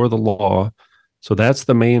was before the law. So that's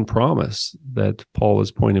the main promise that Paul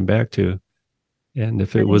is pointing back to. And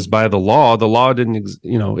if it was by the law didn't,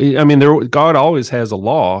 God always has a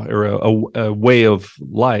law or a way of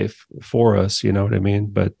life for us, you know what I mean?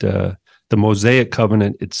 But the Mosaic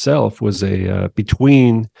covenant itself was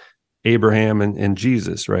between Abraham and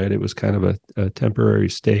Jesus, right? It was kind of a temporary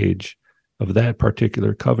stage of that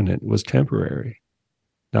particular covenant. It was temporary,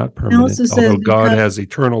 not permanent, although God has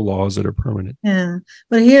eternal laws that are permanent. Yeah,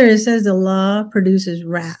 but here it says the law produces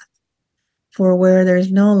wrath, for where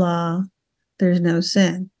there's no law, there's no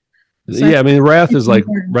sin. So wrath is like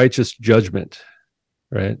righteous judgment,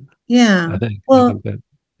 right? Yeah. I think that,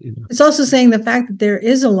 it's also saying the fact that there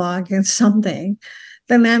is a law against something,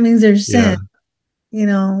 then that means there's sin.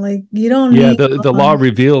 Like you don't need the law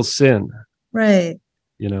reveals sin. Right.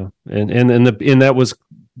 And that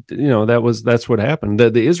was, that's what happened.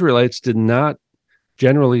 The Israelites did not,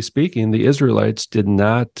 generally speaking,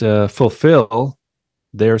 fulfill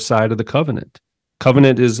their side of the covenant.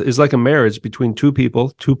 Covenant is like a marriage between two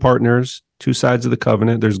people, two partners, two sides of the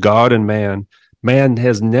covenant. There's God and man. Man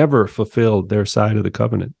has never fulfilled their side of the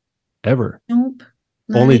covenant, ever. Nope.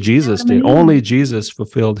 Only Jesus did. Only Jesus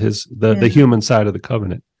fulfilled the human side of the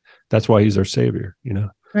covenant. That's why he's our savior,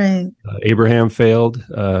 Right. Abraham failed.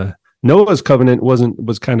 Noah's covenant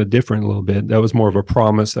was kind of different a little bit. That was more of a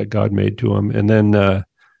promise that God made to him. And then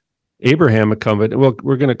Abraham, a covenant. Well,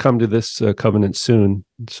 we're going to come to this covenant soon.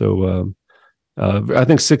 So I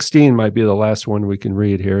think 16 might be the last one we can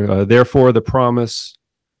read here. Therefore, the promise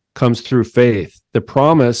comes through faith. The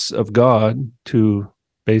promise of God to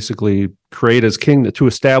basically create his kingdom, to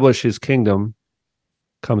establish his kingdom,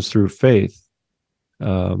 comes through faith,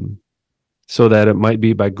 so that it might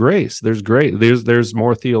be by grace. There's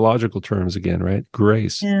more theological terms again, right?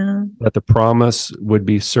 Grace. Yeah. That the promise would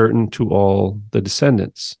be certain to all the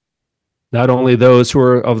descendants. Not only those who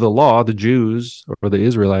are of the law, the Jews or the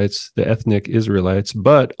Israelites, the ethnic Israelites,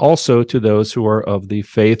 but also to those who are of the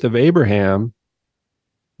faith of Abraham,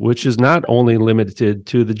 which is not only limited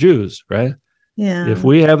to the Jews, right? Yeah. If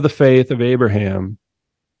we have the faith of Abraham,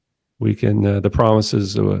 we can the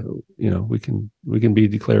promises, we can be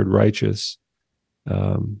declared righteous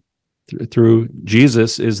through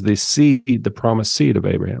Jesus is the seed, the promised seed of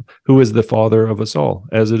Abraham, who is the father of us all,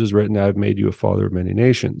 as it is written, "I've made you a father of many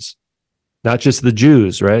nations." Not just the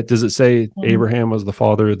Jews, right? Does it say Abraham was the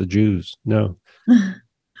father of the Jews? No.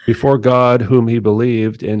 before God, whom he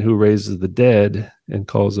believed, and who raises the dead and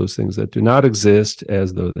calls those things that do not exist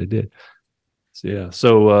as though they did. So, yeah.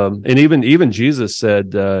 So, and even Jesus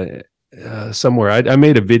said somewhere, I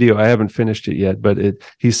made a video. I haven't finished it yet, but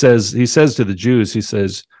he says to the Jews, he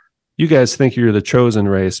says, "You guys think you're the chosen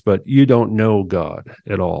race, but you don't know God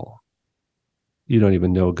at all. You don't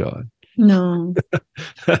even know God." No.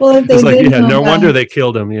 Well, if they it's like, did yeah, know no God. wonder they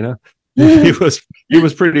killed him. He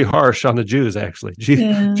was pretty harsh on the Jews. Actually,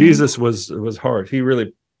 Jesus was harsh. He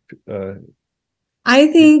really. I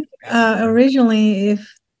think originally,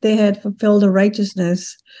 if they had fulfilled the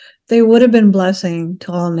righteousness, they would have been blessing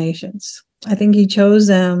to all nations. I think he chose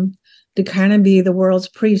them to kind of be the world's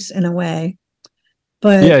priests in a way.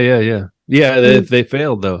 But yeah. They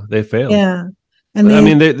failed though. They failed. Yeah, and I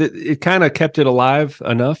mean, it kind of kept it alive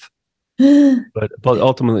enough, but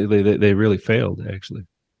ultimately they really failed actually.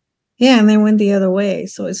 Yeah, and they went the other way.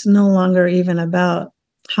 So it's no longer even about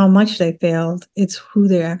how much they failed. It's who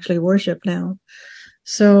they actually worship now.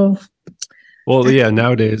 So, well, yeah,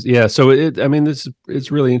 nowadays, yeah. So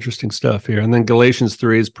it's really interesting stuff here. And then Galatians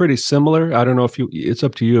 3 is pretty similar. I don't know if it's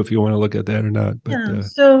up to you if you want to look at that or not. But yeah.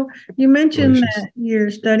 So you mentioned Galatians. that your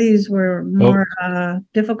studies were more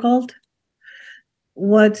difficult.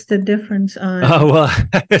 What's the difference on? Well,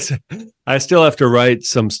 I still have to write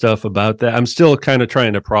some stuff about that. I'm still kind of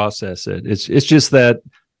trying to process it. It's just that,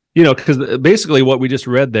 because basically what we just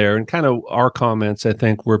read there and kind of our comments, I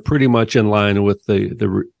think, were pretty much in line with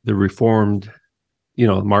the Reformed,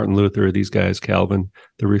 Martin Luther, these guys, Calvin,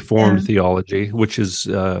 the Reformed theology, which is,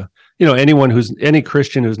 any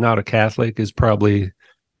Christian who's not a Catholic is probably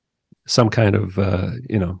some kind of,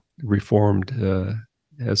 Reformed,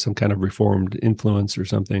 has some kind of Reformed influence or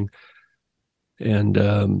something. And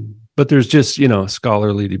but there's just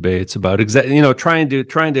scholarly debates about trying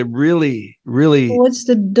to really what's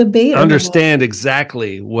the debate understand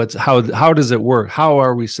exactly how does it work, how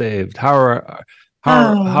are we saved, how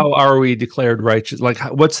are we declared righteous, like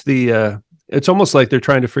what's the it's almost like they're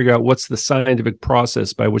trying to figure out what's the scientific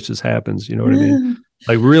process by which this happens, you know what I mean,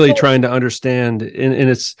 like really trying to understand, and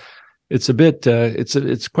it's a bit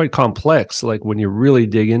it's quite complex, like when you really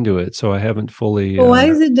dig into it. So I haven't fully why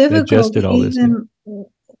is it difficult digested all this.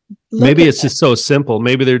 Maybe it's just so simple.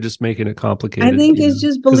 Maybe they're just making it complicated. I think it's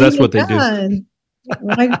just because that's what they do.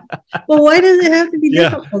 Why does it have to be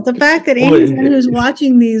difficult? The fact that anyone who's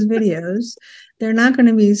watching these videos, they're not going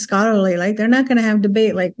to be scholarly. Like they're not going to have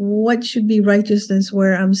debate. Like what should be righteousness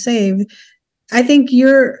where I'm saved? I think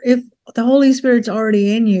if the Holy Spirit's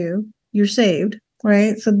already in you, you're saved.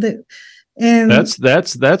 Right. So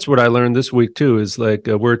that's what I learned this week too, is like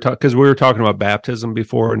because we were talking about baptism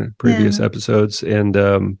before in previous episodes.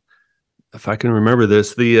 And if I can remember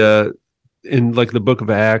this, in like the book of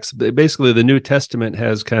Acts, basically the New Testament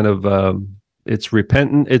has kind of it's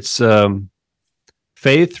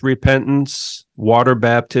faith, repentance, water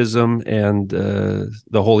baptism, and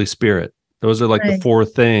the Holy Spirit. Those are like the four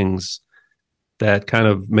things that kind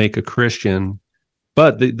of make a Christian.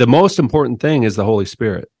 But the most important thing is the Holy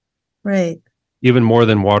Spirit, right? Even more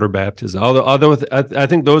than water baptism. Although I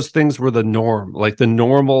think those things were the norm, like the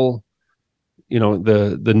normal,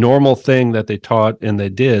 the normal thing that they taught and they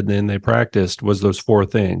did and they practiced was those four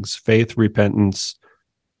things: faith, repentance,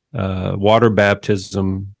 water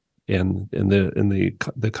baptism, and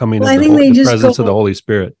the coming of the presence of the Holy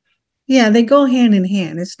Spirit. Yeah, they go hand in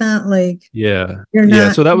hand. It's not like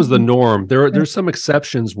So that was the norm. There's some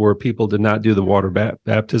exceptions where people did not do the water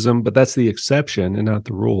baptism, but that's the exception and not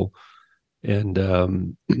the rule. And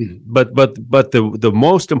but the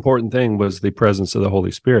most important thing was the presence of the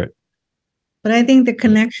Holy Spirit. But I think the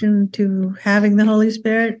connection to having the Holy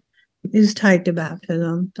Spirit is tied to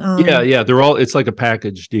baptism. They're all. It's like a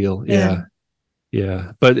package deal.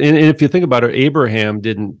 Yeah, but and if you think about it, Abraham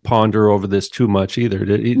didn't ponder over this too much either.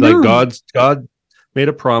 Did he? No. Like God made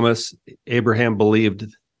a promise. Abraham believed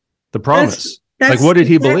the promise. That's like, what did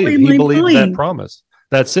he believe? He believed that promise.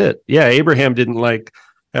 That's it. Yeah, Abraham didn't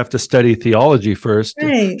have to study theology first.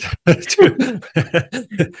 Right. The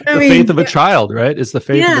faith of a child, right? It's the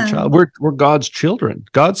faith of a child. We're God's children.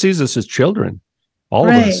 God sees us as children, all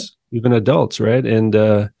of us, even adults, right?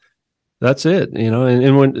 And that's it,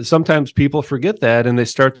 and when sometimes people forget that and they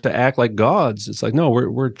start to act like gods, it's like, no,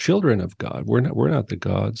 we're children of God. We're not the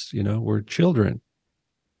gods, we're children.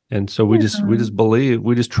 And so we just believe,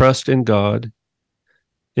 we just trust in God,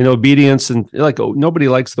 in obedience. And nobody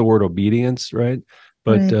likes the word obedience, right?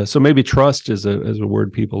 But so maybe trust is a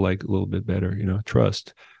word people like a little bit better,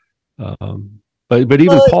 trust. But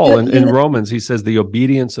even Paul in Romans, he says the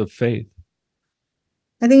obedience of faith.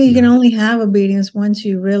 I think you can only have obedience once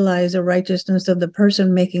you realize the righteousness of the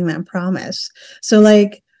person making that promise. So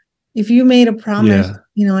like If you made a promise,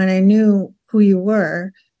 and I knew who you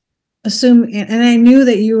were, and I knew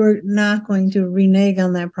that you were not going to renege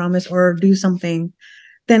on that promise or do something,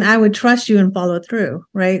 then I would trust you and follow through,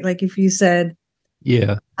 right? Like if you said,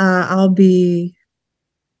 we're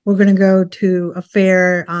going to go to a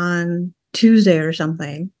fair on Tuesday or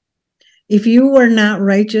something. If you were not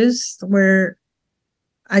righteous where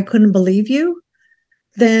I couldn't believe you,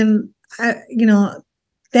 then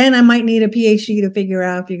I might need a PhD to figure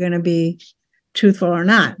out if you're going to be truthful or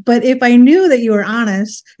not. But if I knew that you were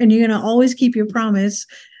honest and you're going to always keep your promise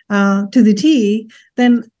to the T,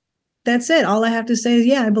 then that's it. All I have to say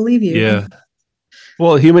is, I believe you. Yeah.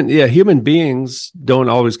 Well, human beings don't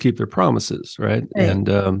always keep their promises, right? And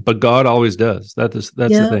but God always does. That's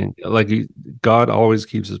the thing. Like God always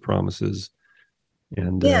keeps his promises,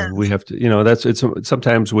 and we have to,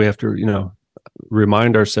 sometimes we have to,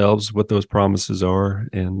 remind ourselves what those promises are,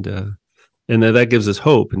 and that gives us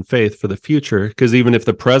hope and faith for the future. Because even if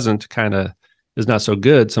the present kind of is not so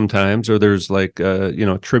good sometimes, or there's like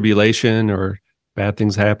tribulation or bad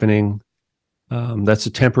things happening. That's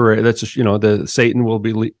a temporary. The Satan will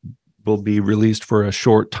be released for a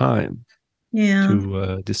short time,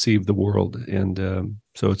 to deceive the world, and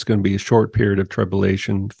so it's going to be a short period of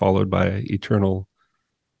tribulation followed by eternal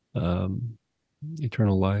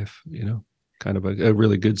life. Kind of a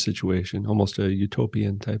really good situation, almost a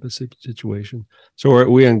utopian type of situation. So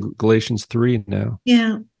we're in Galatians 3 now.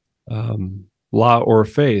 Yeah. Law or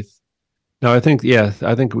faith. Now I think we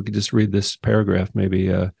could just read this paragraph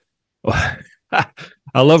maybe.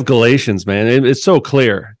 I love Galatians, man. It's so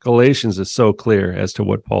clear. Galatians is so clear as to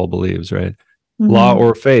what Paul believes, right? Mm-hmm. Law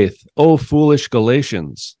or faith. Oh, foolish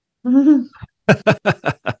Galatians. Mm-hmm.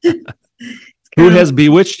 Who has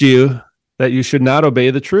bewitched you that you should not obey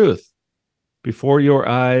the truth? Before your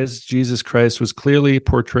eyes, Jesus Christ was clearly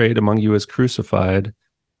portrayed among you as crucified.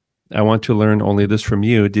 I want to learn only this from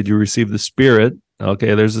you. Did you receive the Spirit?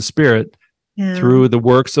 Okay, there's the Spirit. Yeah. Through the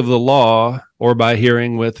works of the law or by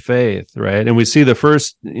hearing with faith, right? And we see the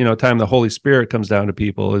first, time the Holy Spirit comes down to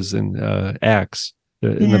people is in Acts,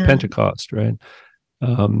 in the Pentecost, right?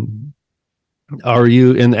 In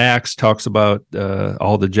Acts talks about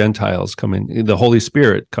all the Gentiles coming, the Holy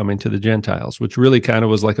Spirit coming to the Gentiles, which really kind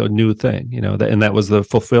of was like a new thing, and that was the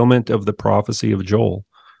fulfillment of the prophecy of Joel.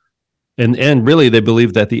 And really, they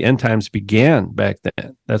believed that the end times began back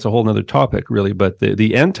then. That's a whole nother topic, really. But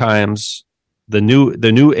the end times, the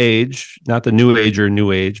new age, not the new age or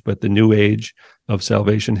new age, but the new age of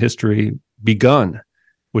salvation history begun,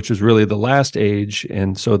 which is really the last age.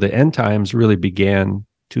 And so the end times really began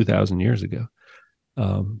 2,000 years ago.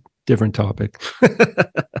 Different topic.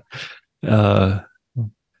 Did I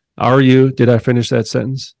finish that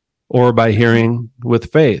sentence? Or by hearing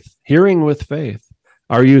with faith. Hearing with faith.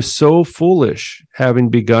 Are you so foolish, having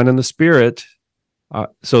begun in the Spirit?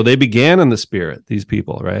 So they began in the Spirit, these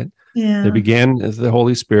people, right? Yeah. They began as the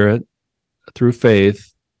Holy Spirit through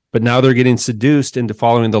faith, but now they're getting seduced into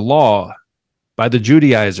following the law by the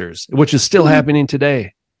Judaizers, which is still happening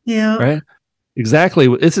today. Yeah. Right? Exactly.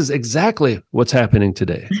 This is exactly what's happening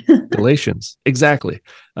today. Galatians. Exactly.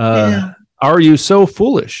 Are you so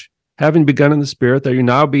foolish, having begun in the Spirit, that you're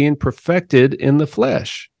now being perfected in the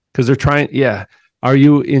flesh? Because they're trying, Have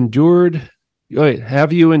you endured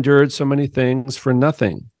so many things for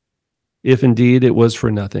nothing? If indeed it was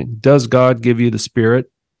for nothing. Does God give you the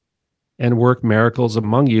Spirit and work miracles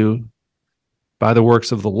among you by the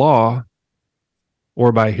works of the law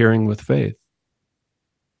or by hearing with faith?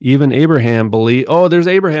 Even Abraham believed, there's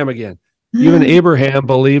Abraham again. Even Abraham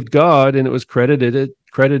believed God, and it was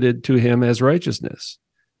credited to him as righteousness.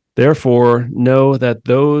 Therefore, know that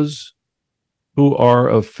those who are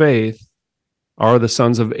of faith are the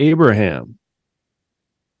sons of Abraham,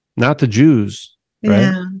 not the Jews, right?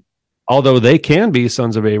 Yeah. Although they can be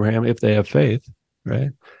sons of Abraham if they have faith, right?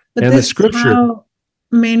 But and the scripture, how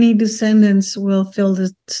many descendants will fill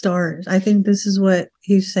the stars? I think this is what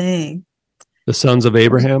he's saying. The sons of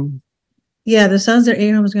Abraham? Yeah, the sons of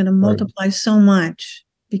Abraham is going to multiply so much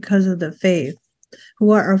because of the faith,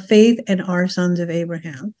 who are of faith and are sons of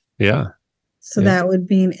Abraham. Yeah. So that would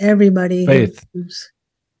mean everybody. Faith.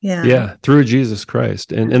 Yeah, through Jesus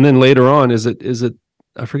Christ. And then later on, is it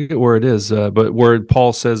I forget where it is, but where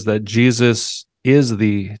Paul says that Jesus is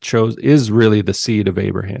really the seed of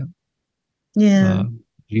Abraham. Yeah.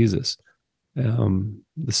 Jesus. The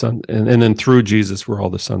son, and then through Jesus we're all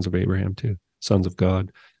the sons of Abraham too, sons of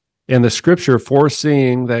God. And the scripture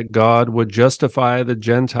foreseeing that God would justify the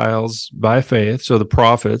Gentiles by faith, so the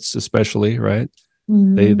prophets especially, right?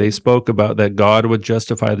 Mm-hmm. They spoke about that God would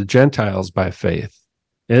justify the Gentiles by faith.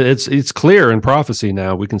 It's clear in prophecy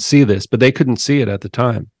now. We can see this, but they couldn't see it at the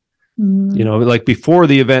time. You know, like before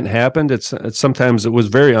the event happened, it's sometimes it was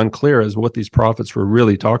very unclear as what these prophets were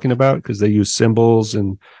really talking about, because they use symbols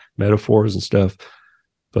and metaphors and stuff.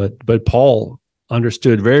 But Paul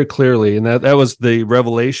understood very clearly, and that was the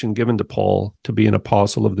revelation given to Paul to be an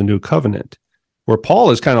apostle of the new covenant, where Paul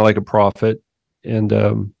is kind of like a prophet, and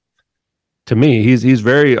to me, he's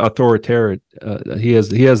very authoritarian. He has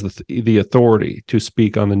the authority to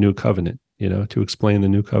speak on the new covenant, you know, to explain the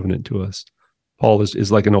new covenant to us. Paul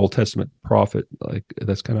is like an Old Testament prophet. Like,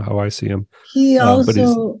 that's kind of how I see him. He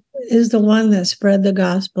also is the one that spread the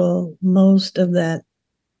gospel most of that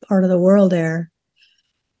part of the world there.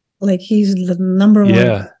 Like, he's the number one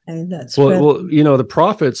guy that spread. Well, you know, the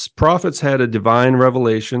prophets had a divine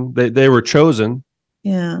revelation. They were chosen.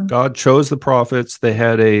 Yeah. God chose the prophets. They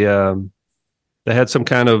had some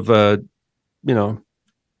kind of you know,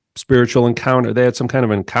 spiritual encounter. They had some kind of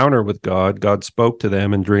encounter with God. God spoke to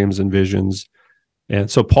them in dreams and visions. And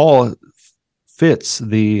so Paul fits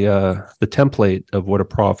the template of what a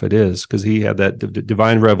prophet is, because he had that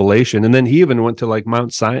divine revelation. And then he even went to like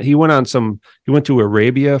Mount Sinai. He went to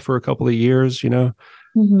Arabia for a couple of years, you know.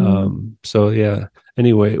 So yeah.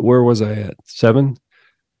 Anyway, where was I at? 7?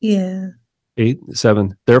 Yeah. 8,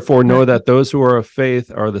 7. Therefore know that those who are of faith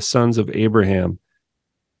are the sons of Abraham.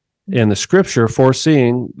 And the scripture,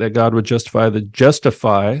 foreseeing that God would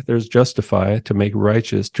justify, to make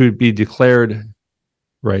righteous, to be declared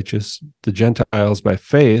righteous, the Gentiles by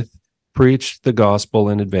faith, preached the gospel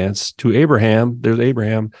in advance to Abraham. There's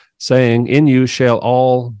Abraham, saying, in you shall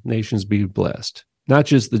all nations be blessed, not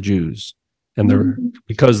just the Jews, and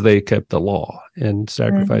because they kept the law and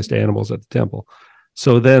sacrificed animals at the temple.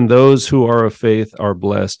 So then those who are of faith are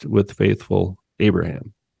blessed with faithful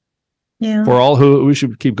Abraham. Yeah. We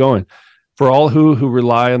should keep going. For all who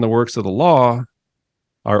rely on the works of the law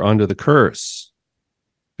are under the curse,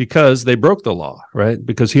 because they broke the law, right?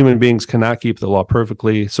 Because human beings cannot keep the law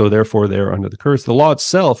perfectly, so therefore they're under the curse. The law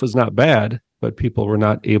itself is not bad, but people were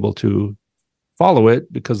not able to follow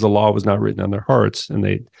it because the law was not written on their hearts, and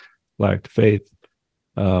they lacked faith.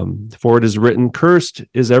 For it is written, cursed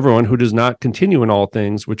is everyone who does not continue in all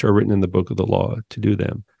things which are written in the book of the law to do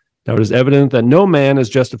them. Now it is evident that no man is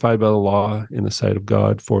justified by the law in the sight of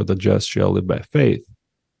God, for the just shall live by faith.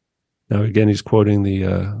 Now again, he's quoting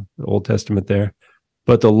the Old Testament there.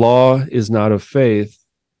 But the law is not of faith,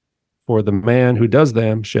 for the man who does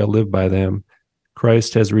them shall live by them.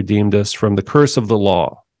 Christ has redeemed us from the curse of the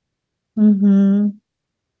law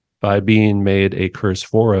by being made a curse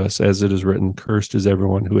for us, as it is written, cursed is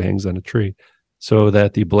everyone who hangs on a tree, so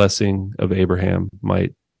that the blessing of Abraham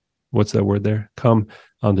might, what's that word there? Come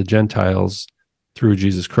on the Gentiles through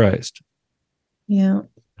Jesus Christ. Yeah.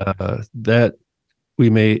 That we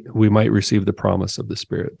might receive the promise of the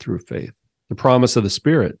Spirit through faith. The promise of the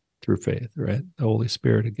Spirit through faith, right? The Holy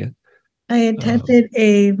Spirit again. I attended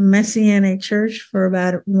a Messianic church for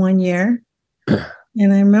about 1 year.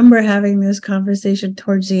 And I remember having this conversation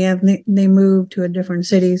towards the end. They moved to a different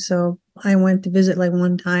city, so I went to visit like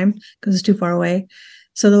one time because it's too far away.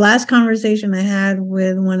 So the last conversation I had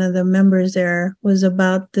with one of the members there was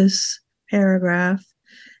about this paragraph,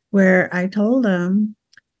 where I told them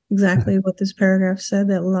exactly what this paragraph said,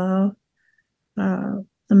 that law,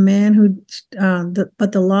 the man who,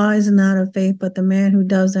 but the law is not of faith, but the man who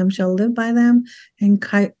does them shall live by them. And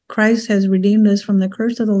Christ has redeemed us from the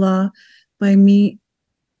curse of the law by being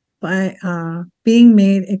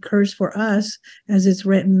made a curse for us, as it's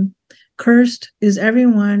written, cursed is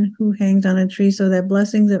everyone who hangs on a tree, so that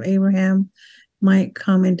blessings of Abraham might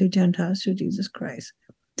come into Gentiles through Jesus Christ.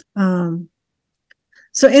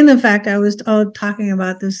 So in the fact, I was talking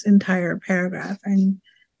about this entire paragraph, and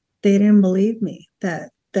they didn't believe me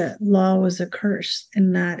that the law was a curse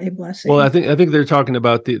and not a blessing. Well, I think they're talking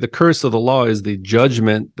about the curse of the law is the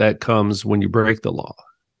judgment that comes when you break the law.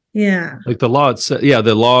 Yeah. Like the law,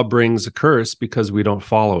 the law brings a curse because we don't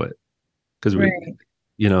follow it. Because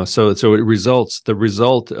so the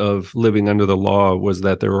result of living under the law was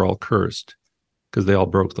that they were all cursed because they all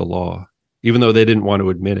broke the law, even though they didn't want to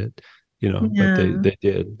admit it, but they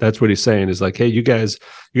did. That's what he's saying, is like, hey, you guys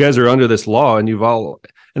are under this law, and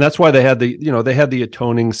and that's why they had the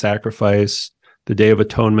atoning sacrifice, the Day of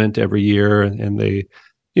Atonement every year. And they,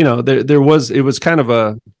 it was kind of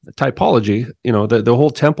a typology, the whole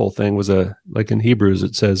temple thing was like in Hebrews,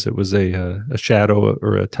 it says it was a shadow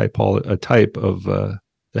or a type of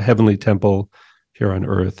the heavenly temple here on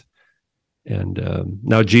earth. And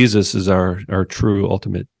now Jesus is our true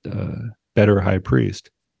ultimate better high priest.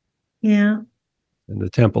 Yeah. And the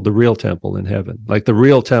temple, the real temple in heaven, like the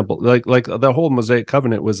real temple, like the whole Mosaic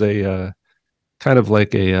covenant was a kind of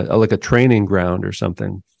like a training ground or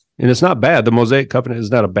something And it's not bad. The Mosaic covenant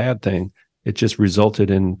is not a bad thing. It just resulted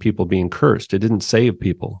in people being cursed. It didn't save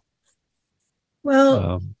people.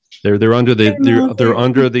 Well, they're under they're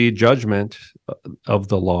under the judgment of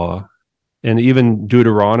the law. And even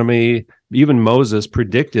Deuteronomy, even Moses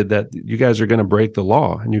predicted that you guys are going to break the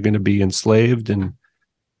law and you're going to be enslaved and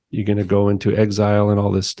you're going to go into exile and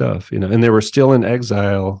all this stuff, and they were still in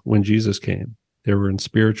exile when Jesus came. They were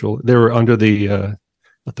they were under the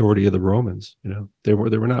authority of the Romans. They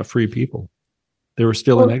were not free people. They were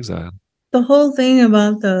still in exile. The whole thing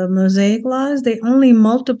about the Mosaic laws, they only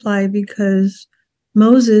multiplied because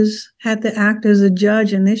Moses had to act as a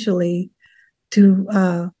judge initially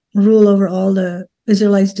to rule over all the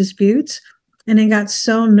Israelites' disputes. And it got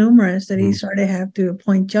so numerous that he started to have to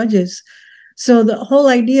appoint judges. So the whole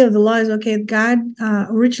idea of the law is, okay, God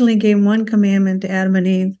originally gave one commandment to Adam and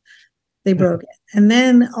Eve. They broke it. And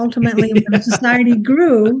then ultimately, when the society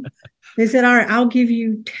grew, they said, all right, I'll give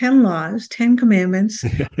you 10 laws, 10 commandments.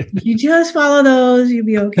 If you just follow those, you'll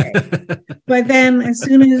be okay. But then as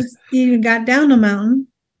soon as you got down the mountain,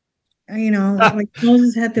 like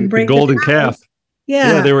Moses had to break the golden calf.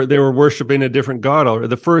 Yeah, they were worshiping a different god. Or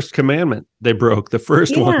the first commandment they broke, the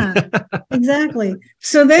first one. Exactly.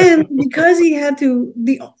 So then, because he had to,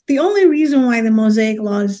 the only reason why the Mosaic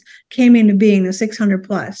laws came into being, the 600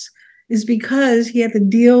 plus, is because he had to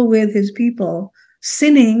deal with his people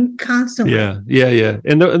sinning constantly. Yeah.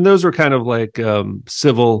 And those were kind of like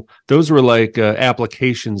civil. Those were like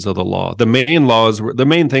applications of the law. The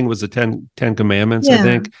main thing was the 10 commandments, I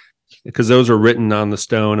think. Because those were written on the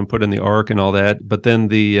stone and put in the ark and all that. But then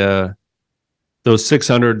those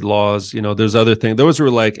 600 laws, those other things, those were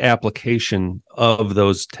like application of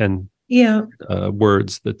those 10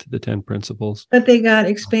 words, the 10 principles. But they got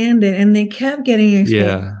expanded and they kept getting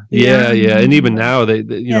expanded. Yeah. And even now,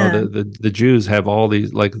 the Jews have all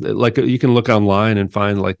these, like you can look online and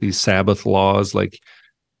find like these Sabbath laws, like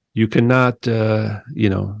you cannot,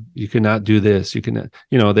 you cannot do this. You cannot,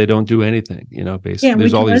 they don't do anything, basically. Yeah,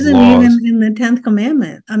 there's all these wasn't laws. even in the 10th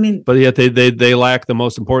commandment. I mean, but yet they lack the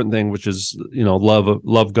most important thing, which is,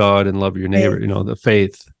 love God and love your neighbor, the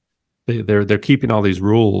faith. They're keeping all these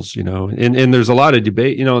rules, and there's a lot of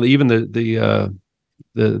debate, even the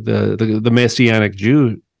Messianic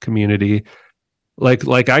Jew community.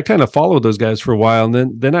 Like I kind of followed those guys for a while,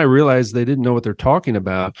 and then I realized they didn't know what they're talking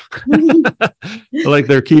about. Like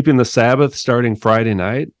they're keeping the Sabbath starting Friday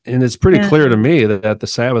night, and it's pretty clear to me that the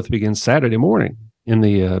Sabbath begins Saturday morning in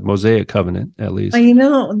the Mosaic covenant, at least.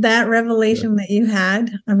 Well, that revelation that you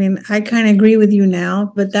had, I mean, I kind of agree with you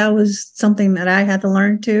now, but that was something that I had to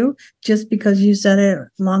learn too, just because you said it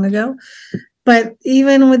long ago. But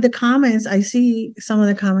even with the comments, I see some of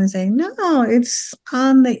the comments saying, "No, it's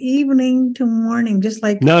on the evening to morning," just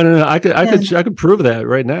like no. I could prove that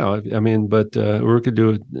right now. I mean, but we could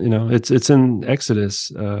do it. It's in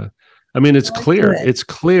Exodus. I mean, it's clear. It's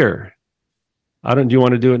clear. Do you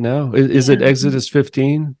want to do it now? Is it Exodus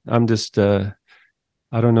 15? I'm just. I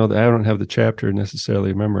don't know that I don't have the chapter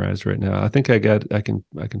necessarily memorized right now. I think I can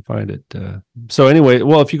find it. So anyway,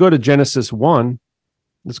 well, if you go to Genesis 1.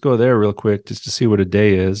 Let's go there real quick just to see what a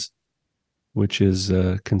day is, which is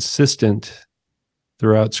consistent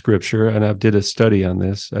throughout Scripture. And I did a study on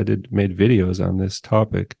this. I made videos on this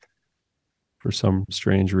topic for some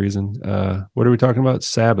strange reason. What are we talking about?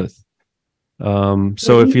 Sabbath.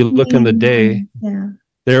 So if you look in the day,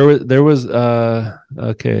 there was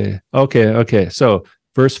okay. So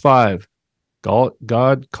verse 5,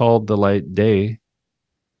 God called the light day,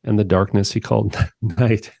 and the darkness he called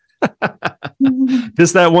night.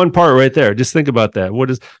 Just that one part right there. Just think about that.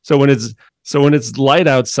 When it's light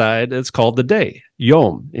outside, it's called the day,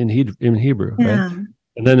 Yom in Hebrew, right?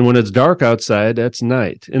 And then when it's dark outside, that's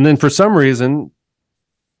night. And then for some reason,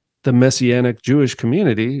 the Messianic Jewish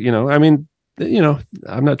community, I'm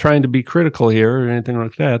not trying to be critical here or anything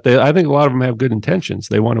like that. I think a lot of them have good intentions.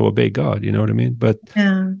 They want to obey God. You know what I mean? But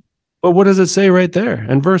what does it say right there?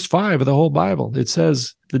 In verse 5 of the whole Bible, it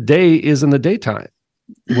says the day is in the daytime,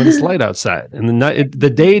 when it's light outside, and the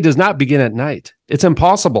day does not begin at night. It's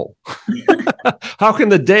impossible. How can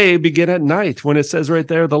the day begin at night when it says right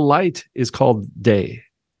there the light is called day?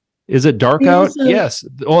 Is it dark out? Yes.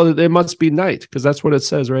 Well, it must be night because that's what it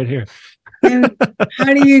says right here. And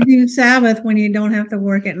how do you do Sabbath when you don't have to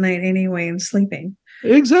work at night anyway and sleeping?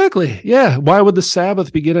 Exactly. Yeah. Why would the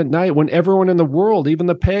Sabbath begin at night when everyone in the world, even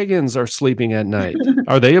the pagans, are sleeping at night?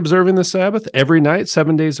 Are they observing the Sabbath every night,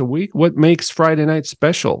 7 days a week? What makes Friday night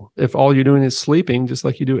special if all you're doing is sleeping, just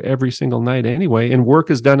like you do every single night anyway, and work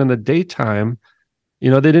is done in the daytime? They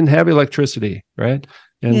didn't have electricity, right?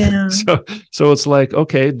 And so it's like,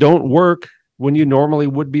 okay, don't work when you normally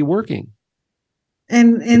would be working.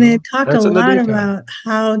 And it talked a lot about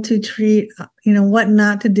how to treat, what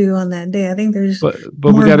not to do on that day. I think there's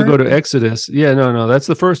but we got to go to Exodus. Yeah, no, that's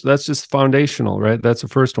the first. That's just foundational, right? That's the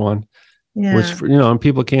first one. Yeah. Which, and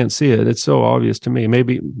people can't see it. It's so obvious to me.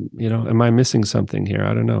 Maybe, am I missing something here?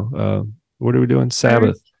 I don't know. What are we doing?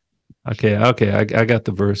 Sabbath. Okay. I got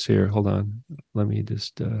the verse here. Hold on. Let me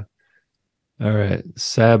just. All right.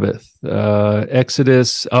 Sabbath.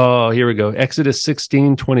 Exodus. Oh, here we go. Exodus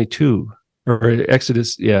 16:22. Or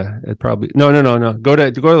Exodus, it probably no. Go to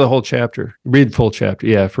the whole chapter. Read the full chapter.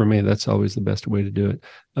 Yeah, for me, that's always the best way to do it.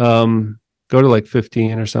 Go to like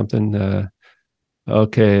 15 or something.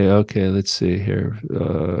 Okay. Let's see here.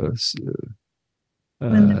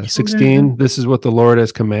 16. This is what the Lord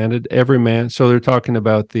has commanded every man. So they're talking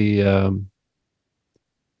about the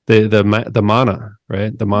manna,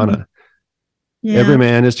 right? The manna. Yeah. Every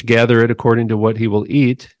man is to gather it according to what he will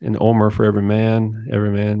eat, an omer for every man,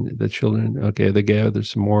 the children. Okay, they gather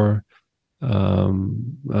some more.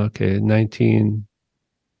 19.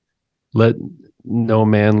 Let no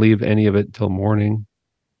man leave any of it till morning.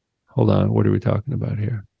 Hold on, what are we talking about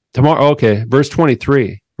here? Tomorrow, okay, verse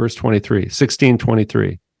 23,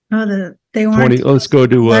 16:23. Oh, they want 20. Let's go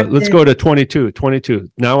to 22. 22.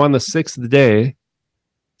 Now on the sixth day,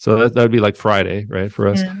 so that would be like Friday, right, for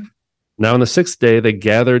us. Yeah. Now on the sixth day, they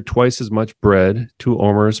gathered twice as much bread, 2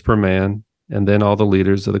 omers per man. And then all the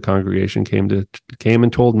leaders of the congregation came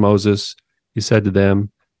and told Moses. He said to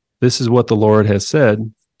them, "This is what the Lord has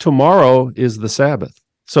said. Tomorrow is the Sabbath."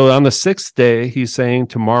 So on the sixth day, he's saying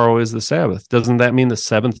tomorrow is the Sabbath. Doesn't that mean the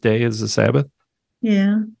seventh day is the Sabbath?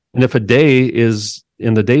 Yeah. And if a day is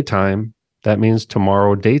in the daytime, that means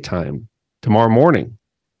tomorrow daytime, tomorrow morning.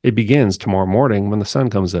 It begins tomorrow morning when the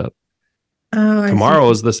sun comes up. Oh, tomorrow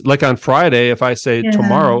is this, like on Friday, if I say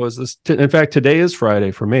tomorrow is this, in fact, today is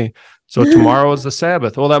Friday for me. So tomorrow is the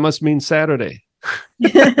Sabbath. Well, that must mean Saturday.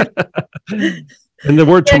 And the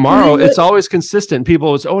word tomorrow, it's always consistent.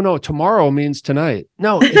 People is, oh no, tomorrow means tonight.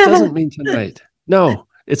 No, it doesn't mean tonight. No,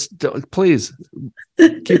 please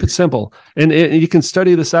keep it simple. And you can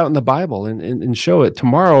study this out in the Bible and show it.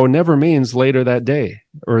 Tomorrow never means later that day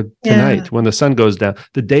or tonight when the sun goes down.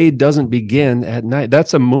 The day doesn't begin at night.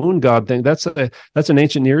 That's a moon god thing. That's an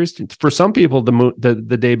ancient Near East. For some people,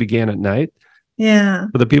 the day began at night. Yeah.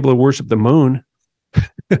 For the people who worship the moon,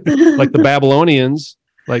 like the Babylonians,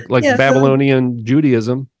 like Babylonian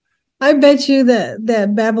Judaism. I bet you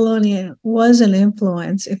that Babylonian was an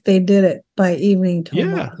influence if they did it by evening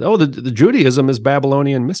tomorrow. Yeah. Oh, the Judaism is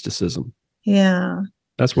Babylonian mysticism. Yeah.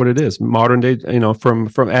 That's what it is. Modern day, from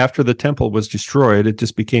after the temple was destroyed, it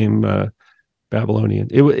just became Babylonian.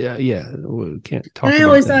 We can't talk about that. I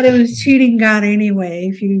always thought it was cheating God anyway,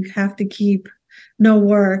 if you have to keep no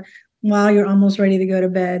work while you're almost ready to go to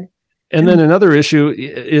bed. And then another issue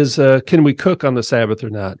is, can we cook on the Sabbath or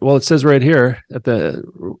not? Well, it says right here at the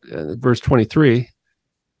verse 23.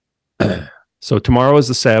 So tomorrow is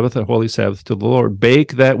the Sabbath, a holy Sabbath to the Lord.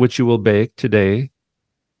 Bake that which you will bake today.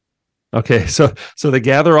 Okay, so they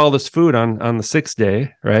gather all this food on the sixth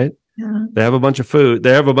day, right? Yeah. They have a bunch of food.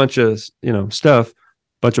 They have a bunch of stuff,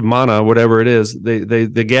 bunch of manna, whatever it is.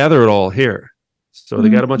 They gather it all here. So they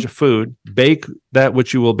got a bunch of food. Bake that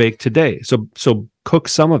which you will bake today. So cook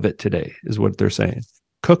some of it today is what they're saying.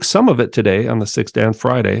 Cook some of it today on the sixth day on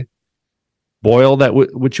Friday. Boil that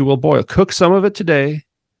which you will boil. Cook some of it today,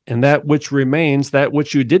 and that which remains, that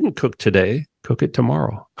which you didn't cook today, cook it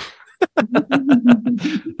tomorrow.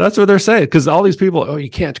 That's what they're saying. Because all these people, you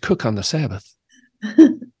can't cook on the Sabbath.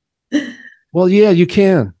 Well, yeah, you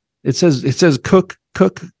can. It says cook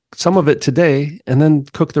some of it today, and then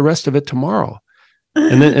cook the rest of it tomorrow.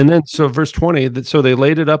 And then so verse 20, so they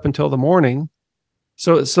laid it up until the morning.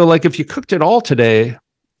 So like if you cooked it all today,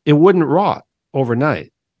 it wouldn't rot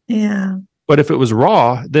overnight. Yeah. But if it was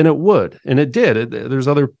raw, then it would. And it did. There's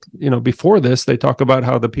other, before this, they talk about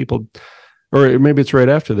how the people, or maybe it's right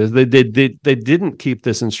after this, they didn't keep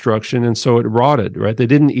this instruction. And so it rotted, right? They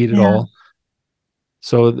didn't eat it all.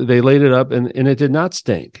 So they laid it up and it did not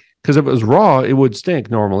stink. Because if it was raw, it would stink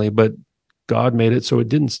normally, but God made it so it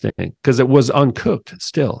didn't stink because it was uncooked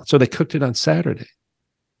still. So they cooked it on Saturday.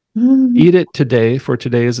 Mm-hmm. Eat it today, for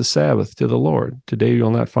today is a Sabbath to the Lord. Today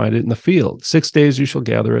you'll not find it in the field. 6 days you shall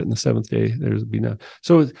gather it, and the seventh day there's be none.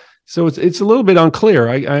 So it's a little bit unclear.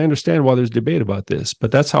 I understand why there's debate about this,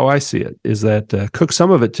 but that's how I see it, is that cook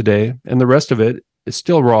some of it today, and the rest of it is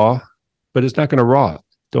still raw, but it's not going to rot.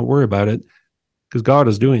 Don't worry about it, because God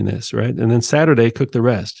is doing this, right? And then Saturday, cook the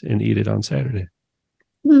rest and eat it on Saturday.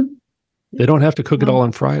 Mm-hmm. They don't have to cook it all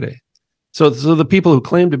on Friday. So the people who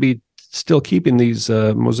claim to be still keeping these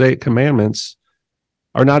Mosaic commandments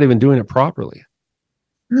are not even doing it properly.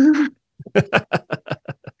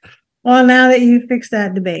 Well, now that you fixed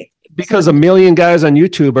that debate. Because a million guys on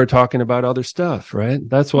YouTube are talking about other stuff, right?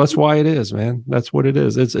 That's why it is, man. That's what it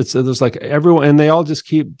is. It's there's like everyone, and they all just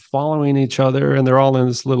keep following each other, and they're all in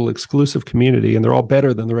this little exclusive community, and they're all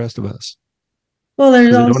better than the rest of us. Well,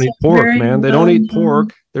 there's also they don't eat pork, man. They don't eat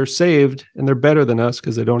pork. They're saved, and they're better than us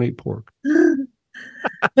because they don't eat pork.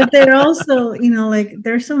 But they're also, like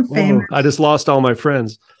there's some famous. I just lost all my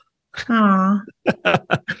friends. Aw.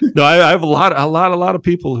 No, I have a lot of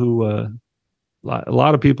people who. A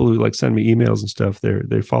lot of people who like send me emails and stuff.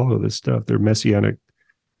 They follow this stuff. They're Messianic.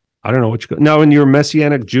 I don't know what you now in your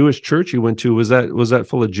Messianic Jewish church you went to, was that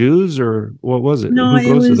full of Jews or what was it? No,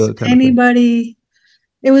 it was anybody.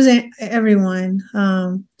 It was everyone.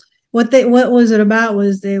 What was it about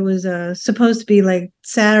was there was supposed to be like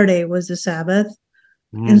Saturday was the Sabbath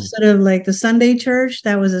instead of like the Sunday church.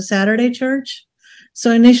 That was a Saturday church. So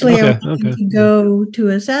initially I wanted to go to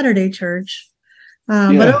a Saturday church.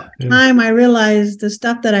 But over time, I realized the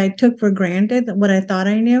stuff that I took for granted, what I thought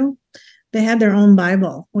I knew, they had their own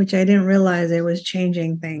Bible, which I didn't realize it was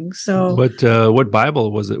changing things. So, what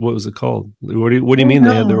Bible was it? What was it called? What do you mean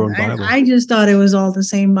they had their own Bible? I just thought it was all the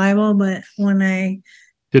same Bible, but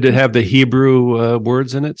did it have the Hebrew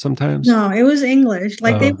words in it sometimes? No, it was English.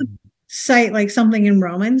 Like they would cite like something in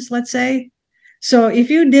Romans, let's say. So if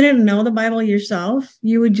you didn't know the Bible yourself,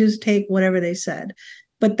 you would just take whatever they said.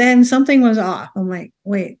 But then something was off. I'm like,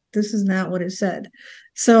 wait, this is not what it said.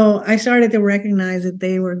 So I started to recognize that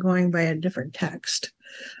they were going by a different text.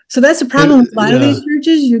 So that's the problem with a lot of these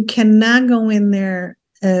churches. You cannot go in there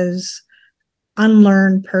as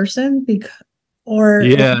unlearned person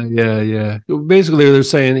Basically, they're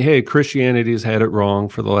saying, hey, Christianity's had it wrong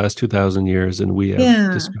for the last 2,000 years, and we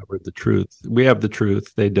have discovered the truth. We have the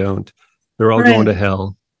truth. They don't. They're all going to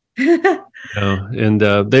hell. And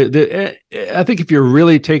I think if you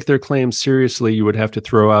really take their claims seriously, you would have to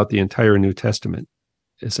throw out the entire New Testament,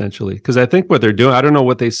 essentially. Because I think what they're doing, I don't know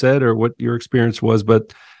what they said or what your experience was,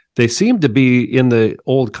 but they seem to be in the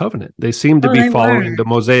Old Covenant. They seem to be following the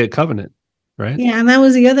Mosaic Covenant, right? Yeah, and that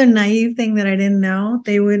was the other naive thing that I didn't know.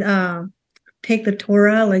 They would take the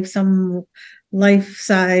Torah, like some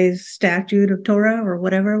life-size statute of Torah or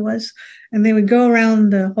whatever it was, and they would go around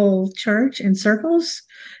the whole church in circles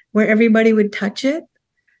where everybody would touch it.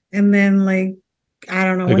 And then I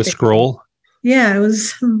don't know. Like a scroll? Yeah, it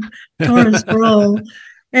was some Torah scroll.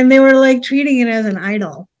 And they were like treating it as an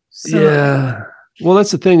idol. So, yeah. Well,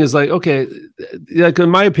 that's the thing is like, okay, like in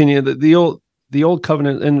my opinion, the old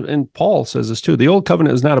covenant, and Paul says this too, the old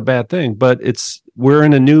covenant is not a bad thing, but we're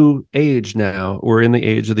in a new age now. We're in the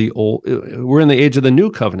age of the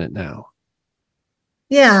new covenant now.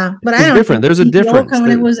 Yeah, but it's different. There's a difference.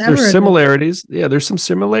 There's similarities. Yeah, there's some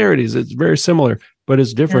similarities. It's very similar, but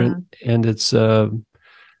it's different. Yeah. And it's, and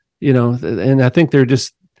I think they're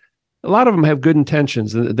just, a lot of them have good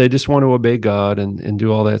intentions. They just want to obey God and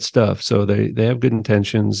do all that stuff. So they have good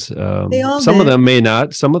intentions. Some of them may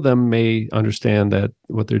not. Some of them may understand that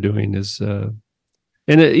what they're doing is, some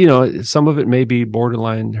of it may be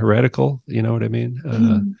borderline heretical. You know what I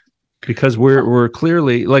mean? Because we're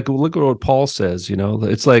clearly like, look at what Paul says,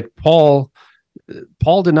 it's like Paul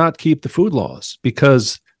did not keep the food laws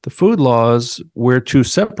because the food laws were to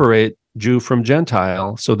separate Jew from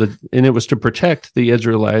Gentile. And it was to protect the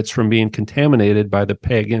Israelites from being contaminated by the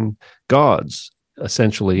pagan gods,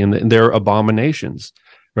 essentially, and their abominations,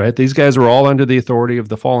 right? These guys were all under the authority of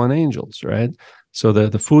the fallen angels, right? So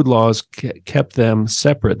the food laws kept them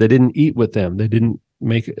separate. They didn't eat with them. They didn't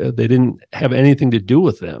have anything to do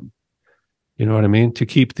with them. You know what I mean? To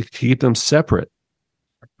keep them separate.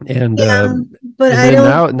 And but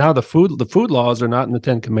now the food laws are not in the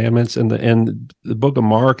Ten Commandments, and the book of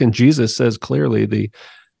Mark, and Jesus says clearly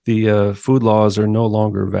the food laws are no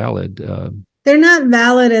longer valid. They're not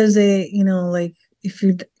valid as like if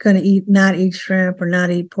you're going to not eat shrimp or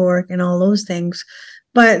not eat pork and all those things,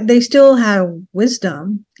 but they still have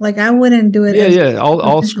wisdom. Like I wouldn't do it. Yeah.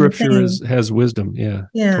 All scripture has wisdom. Yeah.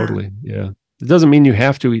 Totally. Yeah. It doesn't mean you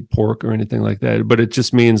have to eat pork or anything like that, but it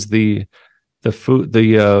just means the food,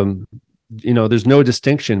 there's no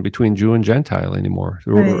distinction between Jew and Gentile anymore.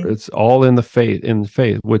 Right. It's all in the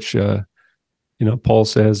faith, which, Paul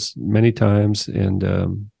says many times.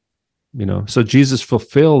 And, so Jesus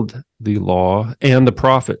fulfilled the law and the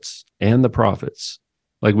prophets.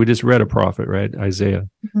 Like we just read a prophet, right? Isaiah.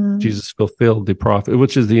 Mm-hmm. Jesus fulfilled the prophet,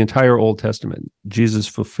 which is the entire Old Testament. Jesus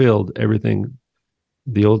fulfilled everything.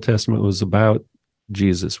 The Old Testament was about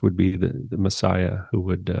Jesus would be the Messiah who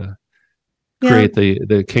would create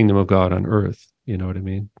the kingdom of God on earth. You know what I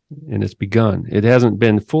mean? And it's begun. It hasn't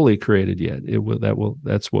been fully created yet.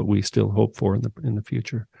 That's what we still hope for in the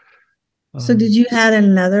future. So did you add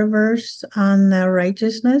another verse on the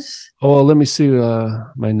righteousness? Oh, let me see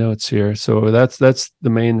my notes here. So that's the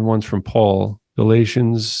main ones from Paul.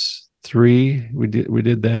 Galatians 3, we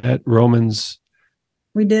did that. Romans,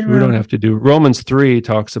 we don't have to do Romans 3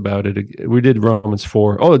 talks about it. We did Romans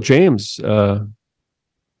 4. Oh, James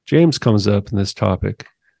comes up in this topic.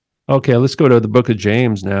 Okay, let's go to the book of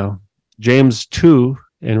James now. James 2,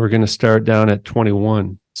 and we're going to start down at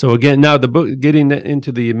 21. So again, now the book, getting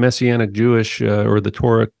into the Messianic Jewish or the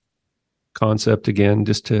Torah concept again,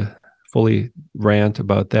 just to fully rant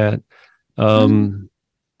about that.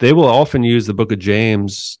 They will often use the book of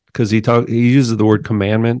James because he uses the word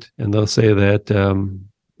commandment, and they'll say that,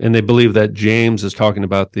 and they believe that James is talking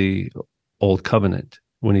about the old covenant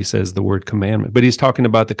when he says the word commandment, but he's talking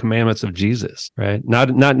about the commandments of Jesus, right?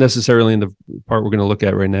 Not necessarily in the part we're going to look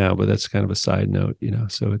at right now, but that's kind of a side note,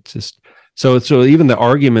 So it's just so even the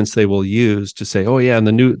arguments they will use to say, oh yeah, and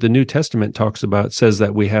the New Testament says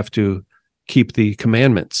that we have to keep the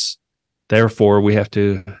commandments, therefore we have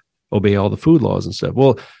to obey all the food laws and stuff.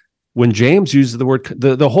 Well, when James uses the word,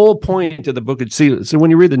 the whole point of the book of, so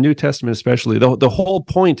when you read the New Testament, especially the whole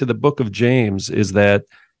point of the book of James is that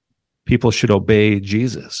people should obey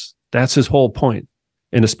Jesus. That's his whole point.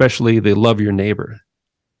 And especially they love your neighbor.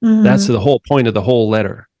 Mm-hmm. That's the whole point of the whole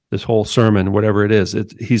letter, this whole sermon, whatever it is.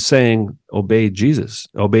 He's saying, obey Jesus,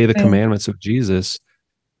 obey the commandments of Jesus.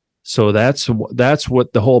 So that's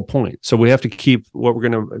what the whole point. So we have to keep what we're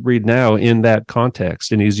going to read now in that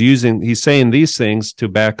context. And he's saying these things to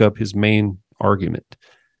back up his main argument.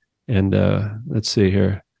 And let's see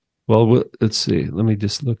here. Well, let's see. Let me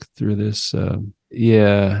just look through this.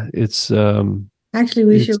 It's actually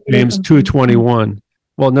we should James 2:21.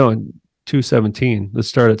 Well, no, 2:17. Let's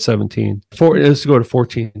start at 17. Let's go to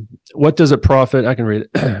 14. What does it profit? I can read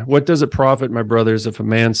it. What does it profit, my brothers, if a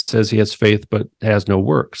man says he has faith but has no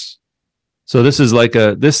works? So this is like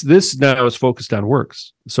this now is focused on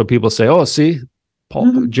works. So people say, oh, see,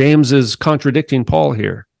 Paul, James is contradicting Paul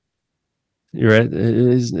here. You're right.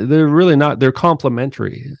 They're really not. They're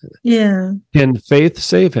complementary. Yeah. Can faith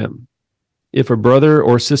save him? If a brother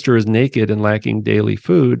or sister is naked and lacking daily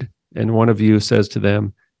food, and one of you says to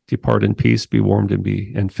them, depart in peace, be warmed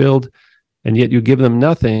and filled, and yet you give them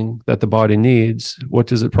nothing that the body needs, what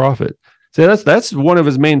does it profit? So that's one of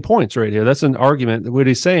his main points right here. That's an argument. What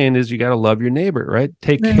he's saying is you got to love your neighbor, right?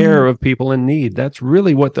 Take care of people in need. That's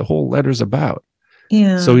really what the whole letter's about.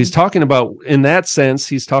 Yeah. So he's talking about, in that sense,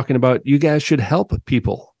 he's talking about you guys should help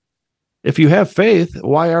people. If you have faith,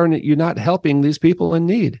 why aren't you not helping these people in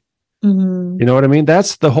need? Mm-hmm. You know what I mean?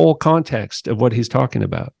 That's the whole context of what he's talking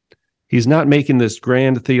about. He's not making this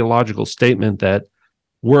grand theological statement that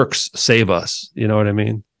works save us. You know what I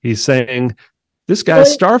mean? He's saying, this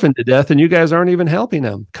guy's starving to death and you guys aren't even helping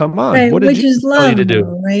him. Come on. Right, what did Jesus tell you to do?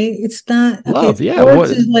 Right? It's not love. Okay, yeah. What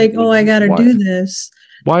is like, oh, I got to do this.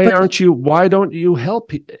 Why don't you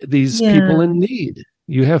help these people in need?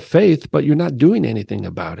 You have faith, but you're not doing anything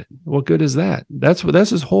about it. What good is that? That's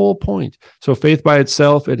his whole point. So faith by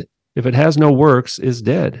itself, if it has no works, is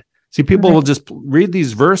dead. See, people will just read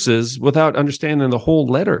these verses without understanding the whole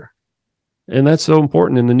letter. And that's so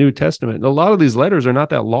important in the New Testament. A lot of these letters are not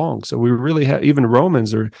that long. So we really have, even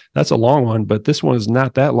Romans, that's a long one, but this one is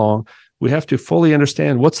not that long. We have to fully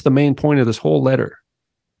understand what's the main point of this whole letter.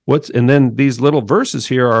 And then these little verses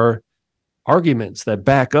here are arguments that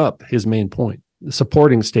back up his main point. The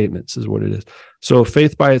supporting statements is what it is. So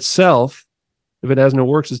faith by itself, if it has no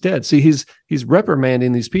works, is dead. See, he's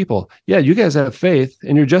reprimanding these people. Yeah, you guys have faith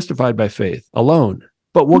and you're justified by faith alone.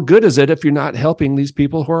 But what good is it if you're not helping these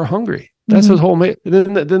people who are hungry? That's his whole.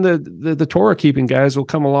 Then the Torah keeping guys will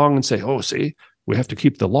come along and say, "Oh, see, we have to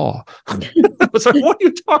keep the law." It's like, what are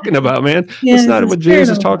you talking about, man? That's not what James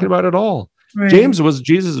is talking about at all. Right. James was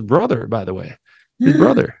Jesus' brother, by the way. His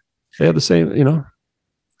brother. They had the same,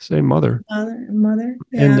 same mother. Mother.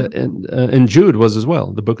 Yeah. And Jude was as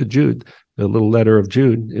well. The book of Jude, the little letter of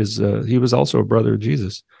Jude, is he was also a brother of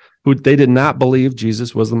Jesus. Who they did not believe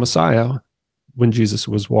Jesus was the Messiah when Jesus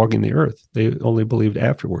was walking the earth. They only believed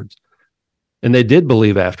afterwards. And they did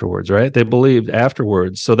believe afterwards, right? They believed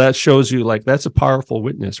afterwards. So that shows you, like, that's a powerful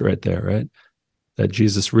witness right there, right? That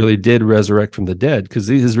Jesus really did resurrect from the dead, because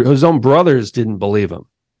his own brothers didn't believe him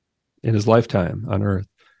in his lifetime on earth.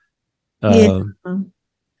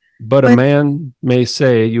 But a man may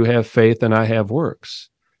say, you have faith and I have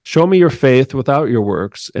works. Show me your faith without your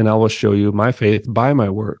works, and I will show you my faith by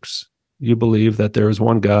my works. You believe that there is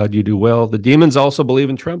one God, you do well. The demons also believe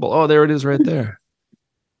and tremble. Oh, there it is right there.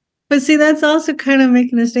 But see, that's also kind of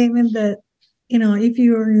making a statement that, if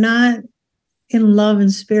you are not in love and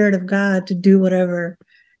spirit of God to do whatever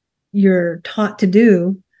you're taught to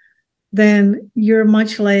do, then you're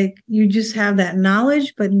much like you just have that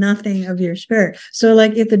knowledge, but nothing of your spirit. So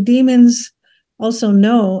like if the demons also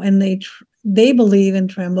know and they believe and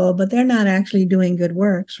tremble, but they're not actually doing good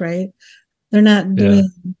works, right? They're not doing,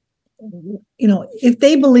 if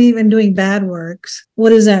they believe in doing bad works, what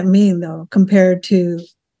does that mean though, compared to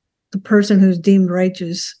the person who's deemed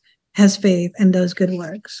righteous, has faith and does good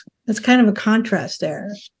works? That's kind of a contrast there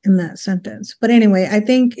in that sentence. But anyway, I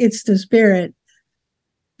think it's the spirit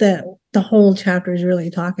that the whole chapter is really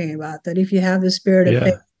talking about, that if you have the spirit of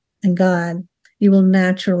faith in God, you will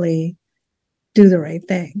naturally do the right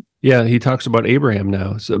thing. Yeah, he talks about Abraham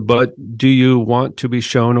now. So, but do you want to be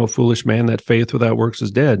shown, O foolish man, that faith without works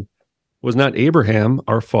is dead? Was not Abraham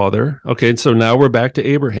our father? Okay, so now we're back to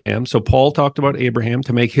Abraham. So Paul talked about Abraham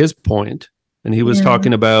to make his point, and he was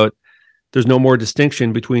talking about there's no more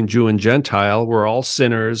distinction between Jew and Gentile. We're all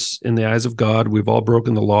sinners in the eyes of God. We've all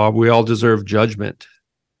broken the law. We all deserve judgment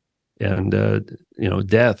and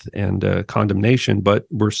death and condemnation, but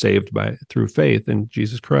we're saved through faith in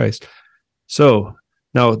Jesus Christ. So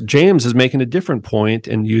now James is making a different point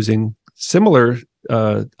and using similar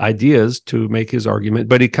ideas to make his argument,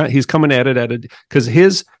 but he's coming at it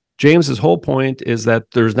because James's whole point is that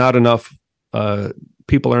there's not enough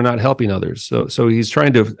people are not helping others. So he's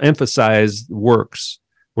trying to emphasize works,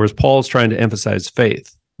 whereas Paul's trying to emphasize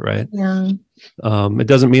faith, right? Yeah. It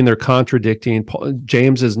doesn't mean they're contradicting.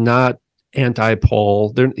 James is not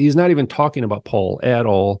anti-Paul. He's not even talking about Paul at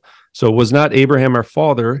all. So was not Abraham our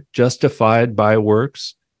father justified by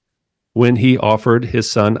works when he offered his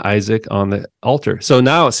son Isaac on the altar? So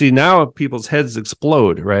now people's heads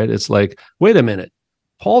explode, right? It's like, wait a minute.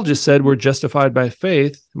 Paul just said we're justified by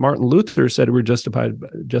faith. Martin Luther said we're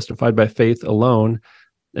justified by faith alone.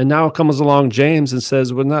 And now comes along James and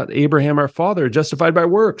says, well, not Abraham our father, justified by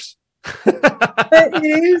works. But it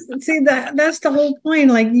is, see, that's the whole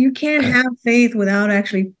point. Like, you can't have faith without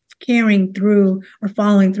actually carrying through or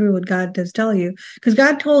following through what God does tell you. Because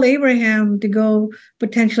God told Abraham to go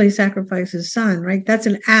potentially sacrifice his son, right? That's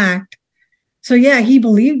an act. So yeah, he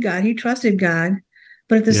believed God, he trusted God.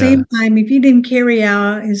 But at the same time, if he didn't carry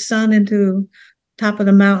out his son into top of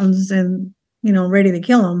the mountains and, ready to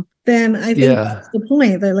kill him, then I think that's the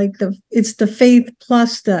point. That it's the faith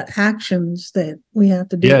plus the actions that we have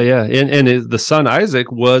to do. Yeah. And the son Isaac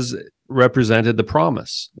represented the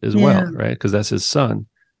promise as well, right? Because that's his son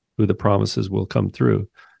who the promises will come through.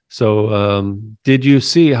 So did you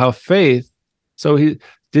see how faith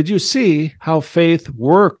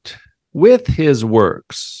worked with his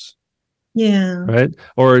works? Yeah. Right.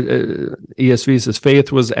 Or ESV says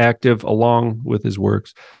faith was active along with his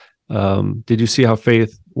works. Did you see how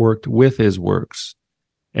faith worked with his works?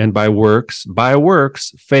 And by works,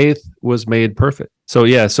 faith was made perfect. So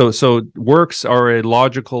so works are a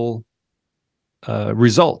logical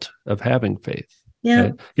result of having faith. Yeah.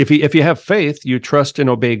 Right? If you have faith, you trust and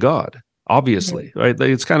obey God, obviously, right?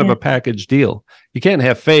 It's kind of a package deal. You can't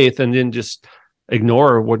have faith and then just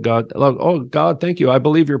ignore what God, God, thank you. I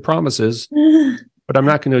believe your promises, but I'm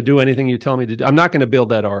not going to do anything you tell me to do. I'm not going to build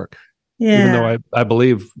that ark, even though I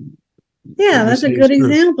believe. Yeah, that's a good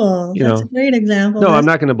example. That's a great example. No, I'm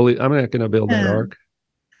not going to build that ark.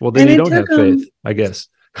 Well, then you don't have faith, I guess.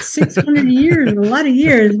 600 years, a lot of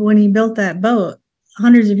years when he built that boat,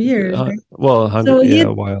 hundreds of years. Right? Well, 100,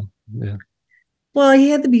 a while. Yeah. Well, he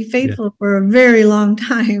had to be faithful for a very long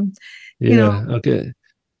time. Okay.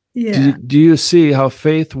 Yeah. Do you see how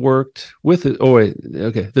faith worked with it? Oh, wait.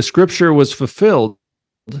 Okay. The scripture was fulfilled,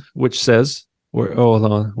 which says, hold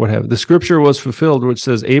on. What happened? The scripture was fulfilled, which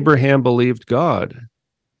says, Abraham believed God,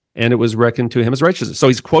 and it was reckoned to him as righteousness. So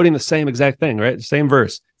he's quoting the same exact thing, right? Same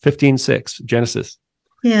verse, 15:6, Genesis.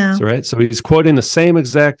 Yeah. So, right. So he's quoting the same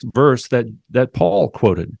exact verse that Paul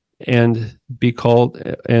quoted, and he was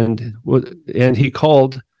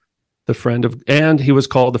called the friend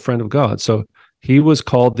of God. So he was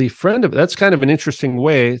called the friend of. That's kind of an interesting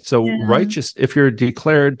way. So righteous. If you're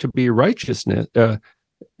declared to be righteous,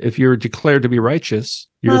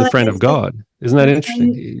 you're the friend of God. Isn't that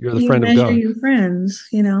interesting? You're the friend of God. Your friends,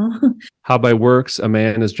 How by works a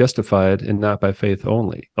man is justified and not by faith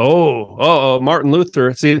only. Martin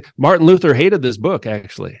Luther. See, Martin Luther hated this book,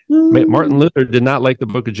 actually. Martin Luther did not like the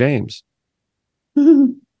book of James.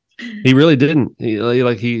 He really didn't. He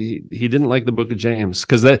didn't like the book of James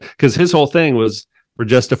because his whole thing was we're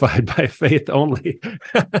justified by faith only.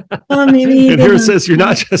 Well, maybe and here it says you're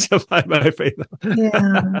not justified by faith.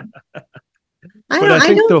 Yeah. I don't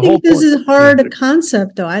think this is hard a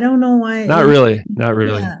concept, though. I don't know why. Not really.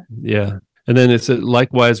 Yeah. And then it's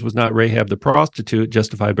likewise was not Rahab the prostitute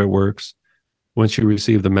justified by works when she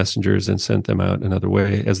received the messengers and sent them out another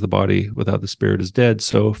way, as the body without the spirit is dead,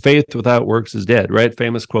 so faith without works is dead, right?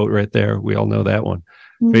 Famous quote right there. We all know that one.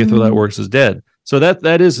 Mm-hmm. Faith without works is dead. So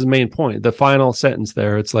that is his main point. The final sentence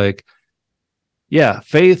there, it's like, yeah,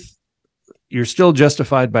 faith, you're still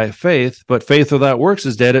justified by faith, but faith without works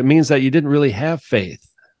is dead. It means that you didn't really have faith,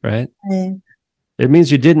 right? It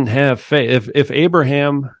means you didn't have faith. If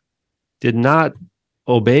Abraham did not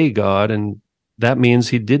obey God, and that means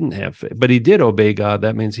he didn't have faith. But he did obey God.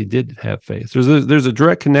 That means he did have faith. There's a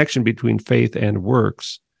direct connection between faith and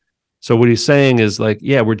works. So what he's saying is like,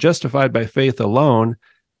 yeah, we're justified by faith alone.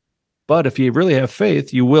 But if you really have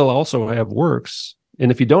faith, you will also have works.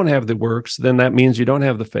 And if you don't have the works, then that means you don't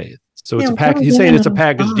have the faith. So it's a package. He's saying it's a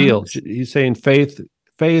package deal. He's saying faith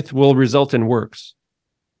will result in works.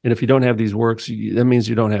 And if you don't have these works, that means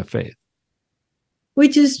you don't have faith.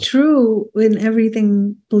 Which is true in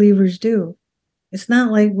everything believers do. It's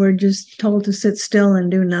not like we're just told to sit still and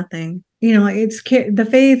do nothing. It's the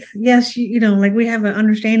faith. Yes, like we have an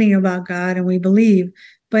understanding about God and we believe,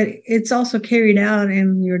 but it's also carried out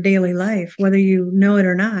in your daily life, whether you know it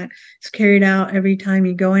or not. It's carried out every time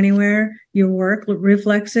you go anywhere. Your work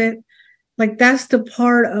reflects it. Like that's the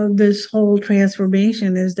part of this whole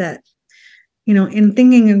transformation, is that, in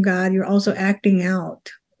thinking of God, you're also acting out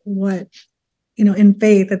what, in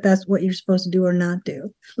faith, that's what you're supposed to do or not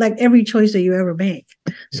do. Like every choice that you ever make.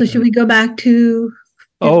 So should we go back to?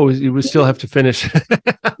 Oh, we still have to finish.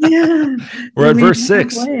 Yeah. We're at verse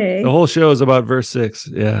 6. The whole show is about verse 6.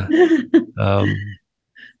 Yeah. All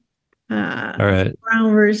right.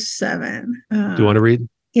 Around verse 7. Do you want to read?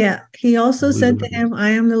 Yeah. He also said to him,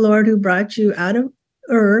 I am the Lord who brought you out of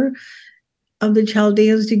Ur of the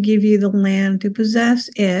Chaldeans to give you the land to possess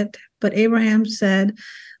it. But Abraham said,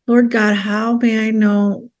 Lord God, how may I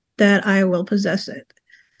know that I will possess it?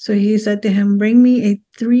 So he said to him, bring me a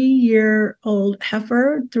 3-year-old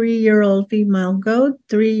heifer, 3-year-old female goat,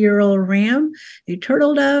 3-year-old ram, a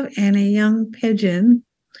turtle dove, and a young pigeon.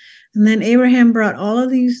 And then Abraham brought all of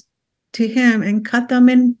these to him and cut them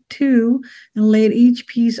in two and laid each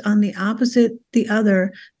piece on the opposite the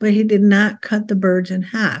other, but he did not cut the birds in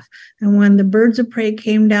half. And when the birds of prey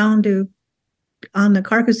came down on the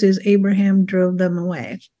carcasses, Abraham drove them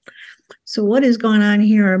away. So what is going on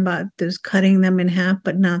here about this cutting them in half,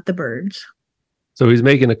 but not the birds? So he's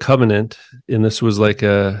making a covenant, and this was like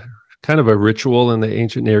a kind of a ritual in the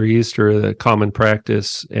ancient Near East, or the common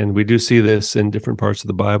practice. And we do see this in different parts of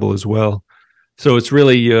the Bible as well. So it's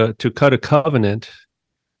really to cut a covenant.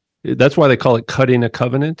 That's why they call it cutting a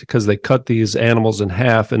covenant, because they cut these animals in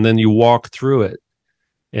half and then you walk through it.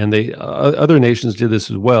 And other nations did this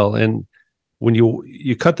as well. And when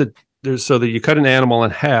you cut so that you cut an animal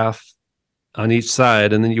in half on each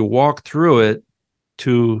side, and then you walk through it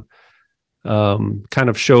to kind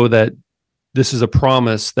of show that this is a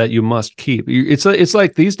promise that you must keep. It's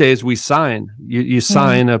like these days we sign. You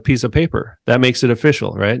sign a piece of paper that makes it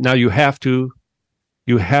official, right? Now you have to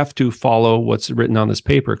follow what's written on this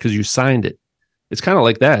paper because you signed it. It's kind of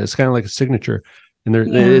like that. It's kind of like a signature, and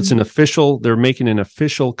it's an official. They're making an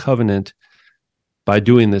official covenant by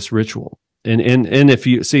doing this ritual. And if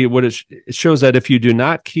you see what it shows, that if you do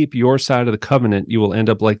not keep your side of the covenant, you will end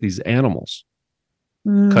up like these animals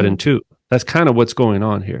cut in two. That's kind of what's going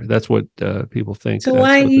on here. That's what people think. So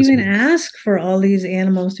why even ask for all these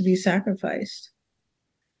animals to be sacrificed?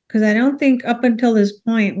 Because I don't think up until this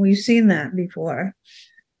point we've seen that before,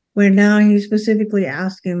 where now he's specifically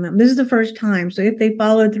asking them. This is the first time. So if they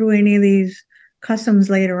follow through any of these customs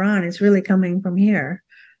later on, it's really coming from here.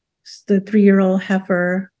 It's the 3-year-old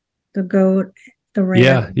heifer, the goat, the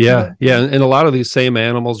ram. Yeah. And a lot of these same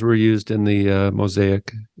animals were used in the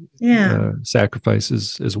Mosaic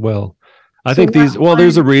sacrifices as well. I think these. Well,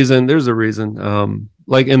 there's a reason.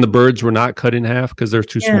 Like, and the birds were not cut in half because they're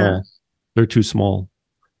too small. They're too small.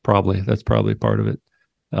 Probably that's probably part of it.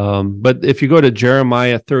 But if you go to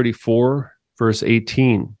Jeremiah 34 verse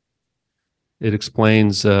 18, it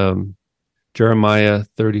explains Jeremiah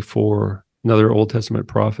 34, another Old Testament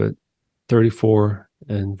prophet, 34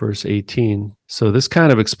 and verse 18. So this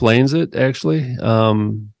kind of explains it actually.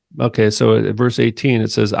 Okay, so at verse 18,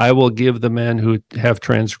 it says, I will give the men who have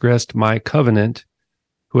transgressed my covenant,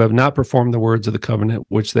 who have not performed the words of the covenant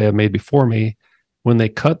which they have made before me, when they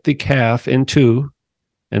cut the calf in two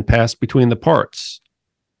and passed between the parts.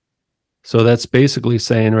 So that's basically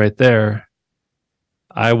saying right there,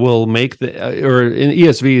 I will make or in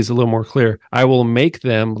ESV is a little more clear, I will make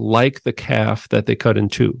them like the calf that they cut in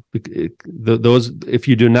two. Those, if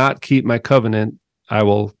you do not keep my covenant, I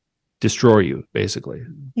will destroy you, basically.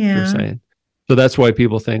 They're saying. So that's why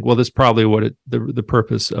people think, well, this is probably what the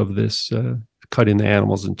purpose of this cutting the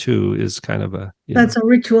animals in two is kind of a that's a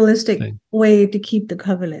ritualistic way to keep the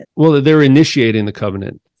covenant. Well, they're initiating the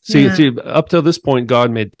covenant. See, up till this point, God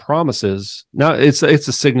made promises. Now it's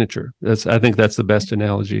a signature. I think that's the best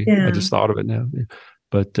analogy. Yeah. I just thought of it now.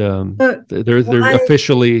 But they're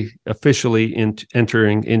officially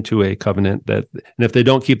entering into a covenant and if they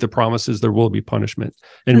don't keep the promises, there will be punishment.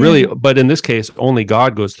 And really, but in this case, only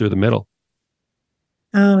God goes through the middle.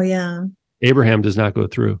 Oh yeah. Abraham does not go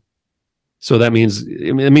through. So it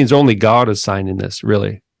means only God is signing this,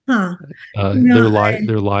 really. Huh. They're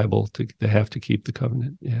liable to. They have to keep the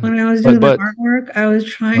covenant. Yeah. When I was doing the artwork, I was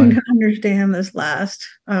trying to understand this last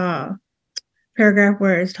paragraph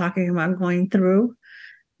where it's talking about going through.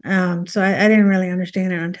 So I didn't really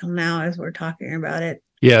understand it until now as we're talking about it.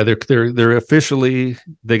 Yeah, they're officially,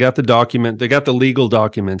 they got the document, they got the legal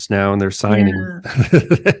documents now, and they're signing.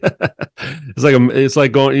 Yeah. It's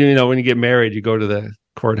like going, when you get married, you go to the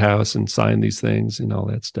courthouse and sign these things and all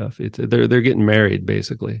that stuff. They're getting married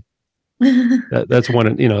basically. That's one.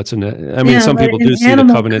 Some people do see the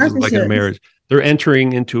covenant as like a marriage. They're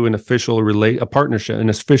entering into an official partnership, an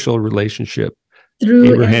official relationship.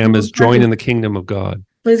 Abraham is joining the kingdom of God.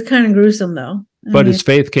 But it's kind of gruesome, though. His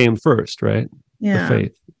faith came first, right? Yeah. The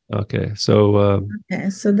faith. Okay. So.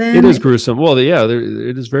 So then it is gruesome. Well,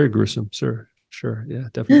 it is very gruesome. Sure. Yeah,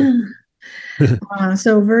 definitely.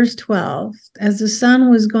 So verse 12, as the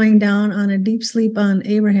sun was going down on a deep sleep on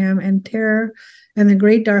Abraham, and terror and the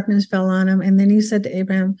great darkness fell on him. And then he said to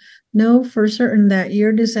Abraham, know for certain that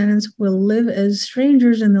your descendants will live as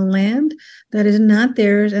strangers in the land that is not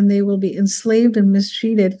theirs, and they will be enslaved and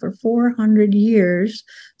mistreated for 400 years.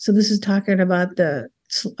 So this is talking about the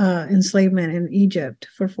enslavement in Egypt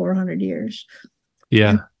for 400 years.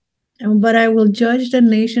 Yeah. But I will judge the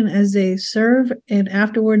nation as they serve, and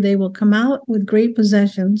afterward they will come out with great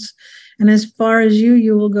possessions. And as far as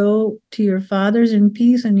you will go to your fathers in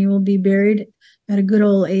peace, and you will be buried at a good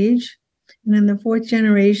old age. And in the fourth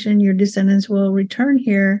generation, your descendants will return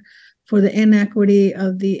here, for the iniquity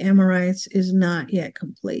of the Amorites is not yet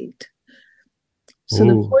complete. So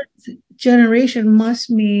the fourth generation must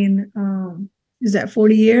mean, is that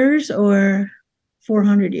 40 years or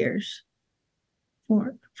 400 years?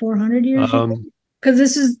 400 years? Because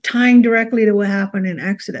this is tying directly to what happened in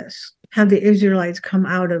Exodus. Have the Israelites come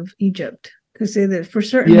out of Egypt? Because say that for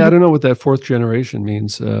certain. Yeah, I don't know what that fourth generation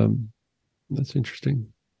means. That's interesting.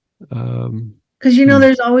 Because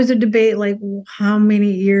there's always a debate, like how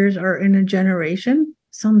many years are in a generation.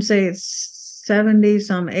 Some say it's 70,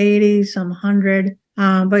 some 80, some 100.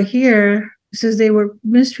 But here it says they were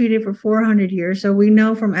mistreated for 400 years. So we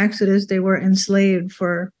know from Exodus they were enslaved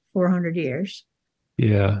for 400 years.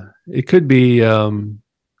 Yeah, it could be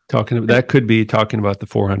talking about the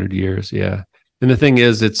 400 years. Yeah, and the thing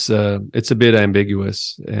is, it's a bit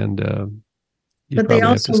ambiguous, and but they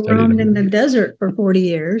also roamed in the desert for 40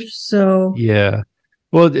 years. So yeah,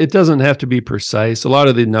 well, it doesn't have to be precise. A lot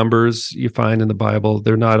of the numbers you find in the Bible,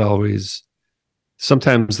 they're not always.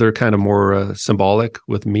 Sometimes they're kind of more symbolic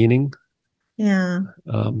with meaning. Yeah.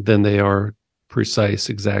 Than they are precise,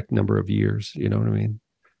 exact number of years. You know what I mean?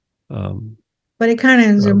 But it kind of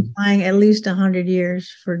is implying at least 100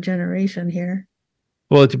 years for generation here.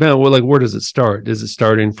 Well, it depends. Well, like, where does it start? Is it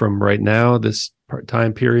starting from right now, this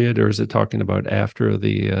time period, or is it talking about after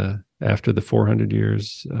the 400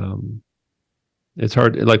 years? It's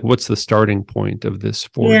hard. Like, what's the starting point of this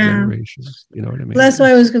fourth generation? You know what I mean? Well, that's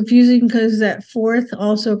why it was confusing, because that fourth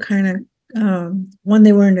also kind of when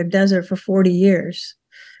they were in the desert for 40 years,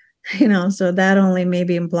 so that only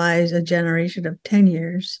maybe implies a generation of 10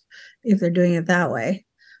 years if they're doing it that way,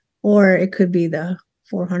 or it could be the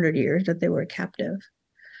 400 years that they were captive.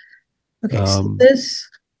 Okay, so this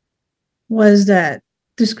was that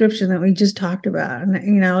description that we just talked about,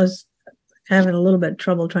 and I was having a little bit of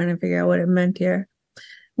trouble trying to figure out what it meant here.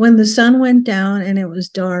 When the sun went down and it was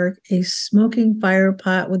dark, a smoking fire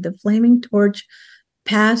pot with the flaming torch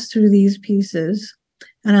passed through these pieces.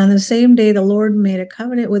 And on the same day, the Lord made a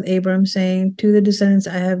covenant with Abram, saying, to the descendants,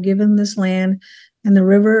 I have given this land and the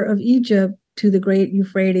river of Egypt to the great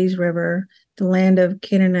Euphrates River, the land of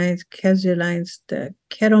Canaanites, Kezurites, the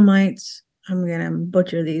Kedomites, I'm going to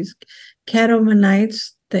butcher these,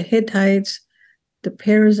 Kedomanites, the Hittites, the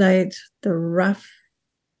Perizzites, the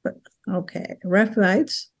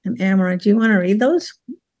Rephites, and Amorites. Do you want to read those?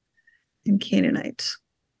 And Canaanites.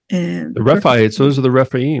 And the Rephites, those are the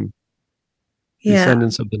Rephaim.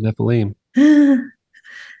 Descendants of the Nephilim.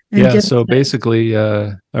 So basically,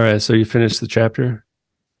 all right, so you finished the chapter?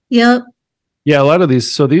 Yep. Yeah, a lot of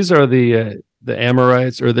these, so these are the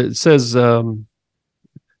Amorites, or it says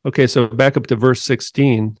Okay, so back up to verse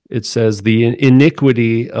 16, it says the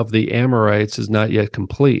iniquity of the Amorites is not yet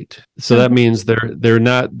complete. So that means they're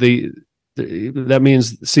not that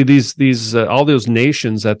means, see, these all those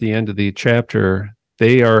nations at the end of the chapter,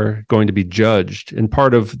 they are going to be judged. And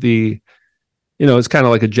part of the, it's kind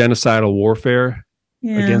of like a genocidal warfare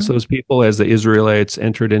against those people as the Israelites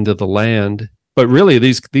entered into the land. But really,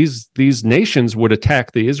 these nations would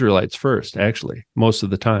attack the Israelites first, actually, most of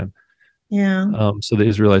the time. Yeah. So the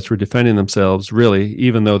Israelites were defending themselves, really,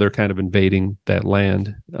 even though they're kind of invading that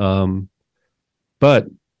land. But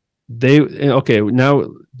now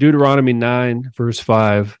Deuteronomy 9, verse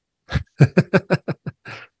 5.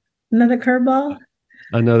 Another curveball?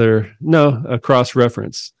 A cross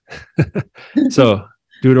reference. So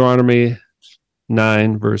Deuteronomy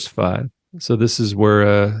 9, verse 5. So this is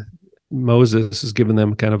where Moses is giving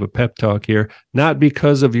them kind of a pep talk here. Not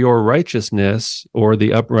because of your righteousness or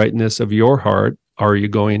the uprightness of your heart are you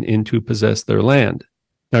going in to possess their land.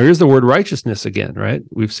 Now here's the word righteousness again, right?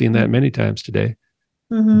 We've seen that many times today.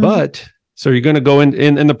 Mm-hmm. But so you're going to go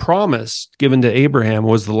in the promise given to Abraham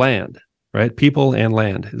was the land, right? People and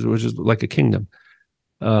land, which is like a kingdom.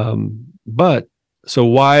 But so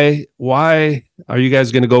why are you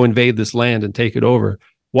guys going to go invade this land and take it over?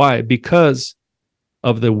 Why? Because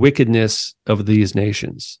of the wickedness of these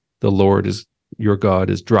nations. The Lord your God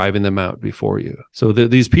is driving them out before you. So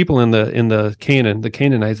these people in the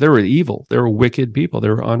Canaanites, they were evil. They were wicked people. They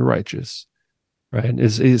were unrighteous, right?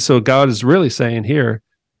 So God is really saying here,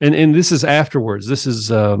 and this is afterwards. This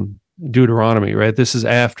is Deuteronomy, right? This is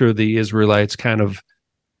after the Israelites kind of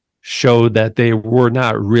showed that they were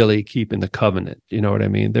not really keeping the covenant. You know what I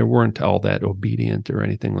mean? They weren't all that obedient or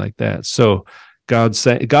anything like that. So God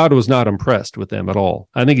was not impressed with them at all.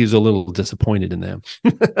 I think he's a little disappointed in them.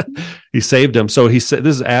 He saved them. So he said,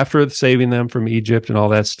 this is after saving them from Egypt and all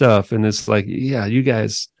that stuff. And it's like, yeah, you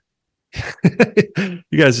guys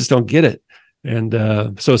just don't get it. And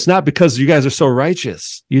so it's not because you guys are so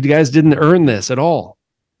righteous. You guys didn't earn this at all.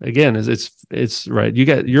 Again, it's right.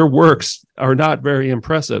 Your works are not very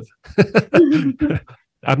impressive.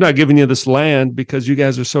 I'm not giving you this land because you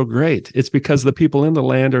guys are so great. It's because the people in the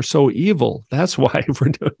land are so evil. That's why we're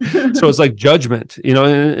doing. So it's like judgment,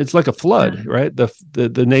 and it's like a flood, right?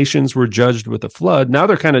 The nations were judged with a flood. Now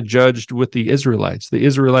they're kind of judged with the Israelites. The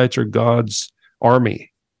Israelites are God's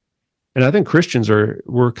army. And I think Christians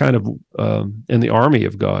we're kind of in the army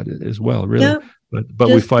of God as well, really. Yep. But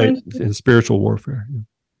we fight in spiritual warfare.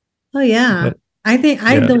 Oh yeah. I think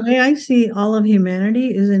the way I see all of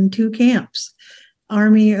humanity is in two camps.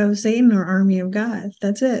 Army of Satan or army of God.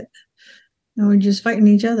 That's it. And we're just fighting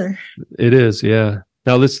each other. It is, yeah.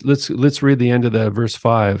 Now let's read the end of that verse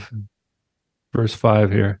 5. Verse 5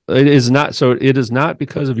 here. It is not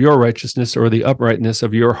because of your righteousness or the uprightness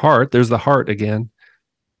of your heart. There's the heart again,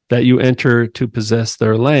 that you enter to possess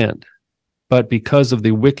their land, but because of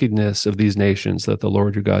the wickedness of these nations that the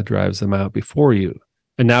Lord your God drives them out before you.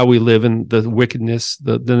 And now we live in the wickedness.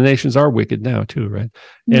 The nations are wicked now too, right?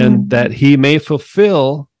 Mm-hmm. And that he may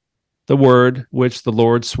fulfill the word which the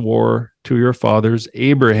Lord swore to your fathers,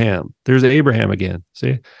 Abraham. There's Abraham again.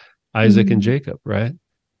 See, Isaac and Jacob, right?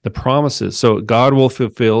 The promises. So God will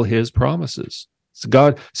fulfill his promises. So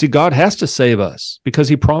God has to save us because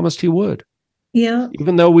he promised he would. Yeah.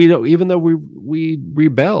 Even though we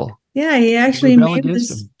rebel. Yeah, he actually made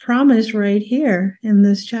this promise right here in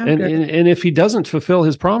this chapter. And if he doesn't fulfill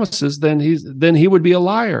his promises, then he would be a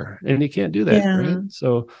liar, and he can't do that, right?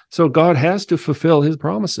 So God has to fulfill his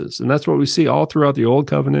promises, and that's what we see all throughout the Old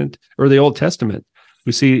Covenant or the Old Testament.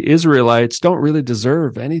 We see Israelites don't really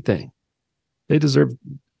deserve anything; they deserve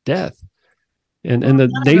death, and the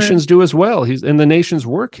nations do as well. And the nations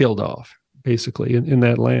were killed off basically in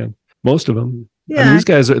that land, most of them. Yeah, I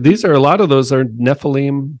mean, these are a lot of those are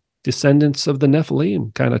Nephilim. Descendants of the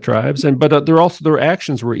Nephilim kind of tribes, but their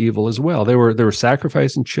actions were evil as well. They were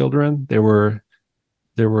sacrificing children. They were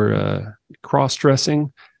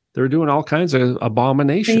cross-dressing. They were doing all kinds of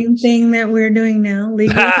abominations. Same thing that we're doing now.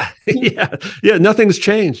 yeah. Nothing's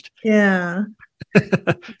changed. Yeah.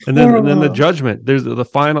 and then the judgment. There's the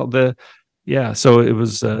final. So it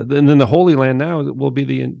was, and then the Holy Land now will be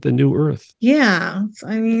the new earth. Yeah,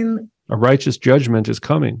 I mean, a righteous judgment is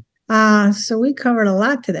coming. So we covered a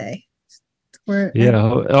lot today.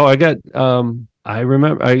 I got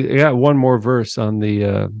one more verse on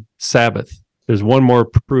the Sabbath. There's one more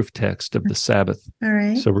proof text of the Sabbath. All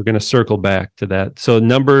right. So we're going to circle back to that. So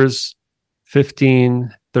Numbers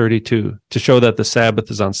 15:32 to show that the Sabbath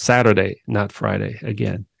is on Saturday, not Friday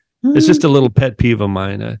again. It's just a little pet peeve of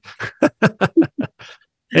mine.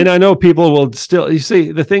 And I know people will still, you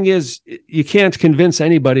see, the thing is, you can't convince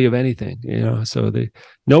anybody of anything, so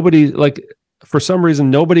nobody, like, for some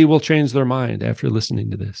reason, nobody will change their mind after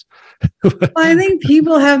listening to this. Well, I think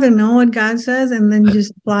people have to know what God says and then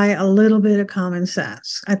just apply a little bit of common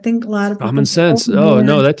sense. I think a lot of people. Common sense. Oh,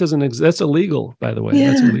 no, that doesn't exist. That's illegal, by the way.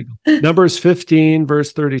 Yeah. That's illegal. Numbers 15,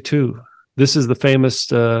 verse 32. This is the famous,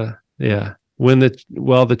 When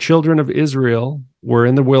the children of Israel were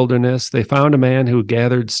in the wilderness, they found a man who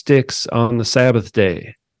gathered sticks on the Sabbath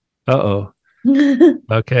day. Uh-oh.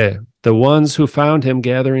 Okay. The ones who found him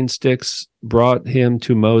gathering sticks brought him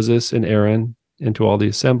to Moses and Aaron and to all the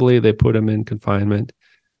assembly. They put him in confinement.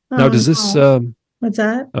 Now, does this? What's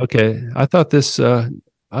that? Okay, I thought this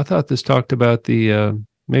talked about the.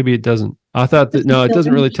 Maybe it doesn't. I thought that no, it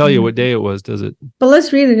doesn't really tell you what day it was, does it? But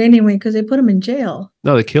let's read it anyway because they put him in jail.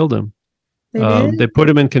 No, they killed him. They put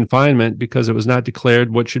him in confinement because it was not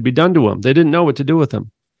declared what should be done to him. They didn't know what to do with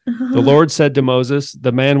him. The Lord said to Moses,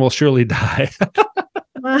 "The man will surely die."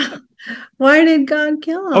 Wow. Why did God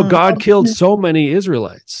kill him? Oh, God killed so many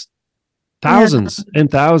Israelites. Thousands and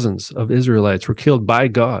thousands of Israelites were killed by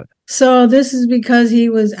God. So this is because he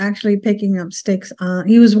was actually picking up sticks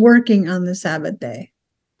he was working on the Sabbath day.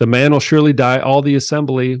 The man will surely die. All the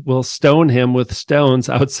assembly will stone him with stones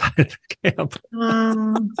outside of the camp.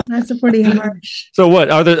 Wow, that's a pretty harsh. So what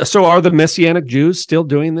are the Messianic Jews still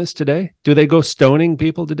doing this today? Do they go stoning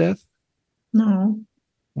people to death? No.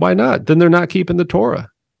 Why not? Then they're not keeping the Torah.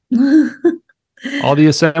 All the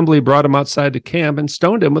assembly brought him outside the camp and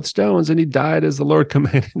stoned him with stones, and he died as the Lord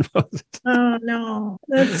commanded Moses. Oh no,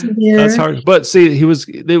 that's weird. That's hard. But see,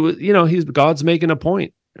 God's making a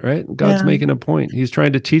point, right? God's making a point. He's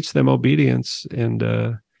trying to teach them obedience, and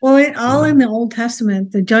in the Old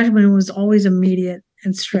Testament, the judgment was always immediate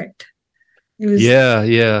and strict. It was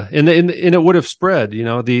and it would have spread,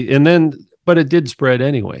 but it did spread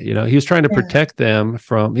anyway. He was trying to protect them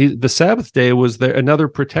from the Sabbath day was another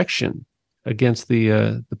protection against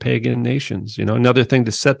the pagan nations, another thing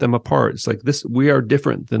to set them apart. It's like this, we are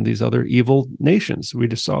different than these other evil nations. We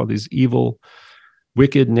just saw these evil,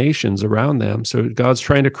 wicked nations around them. So God's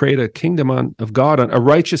trying to create a kingdom of God, a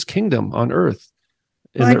righteous kingdom on earth.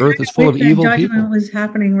 And the earth is full of evil people. Judgment was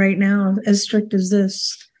happening right now, as strict as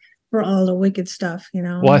this, for all the wicked stuff,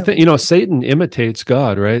 Well, I think, Satan imitates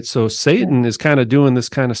God, right? So Satan is kind of doing this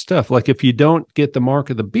kind of stuff. Like if you don't get the mark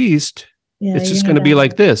of the beast, it's just going to be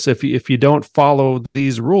like this. If you don't follow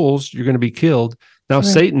these rules, you're going to be killed. Now,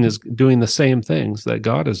 Satan is doing the same things that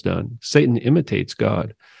God has done. Satan imitates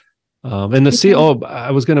God. And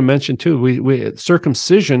I was going to mention too, we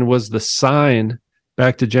circumcision was the sign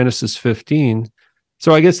back to Genesis 15.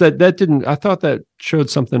 So I guess that didn't, I thought that showed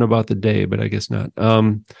something about the day, but I guess not.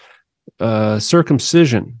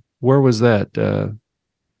 Circumcision, where was that?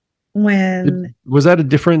 Was that a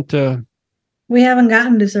different... we haven't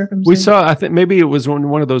gotten to circumcision. We saw, I think maybe it was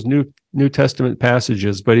one of those New Testament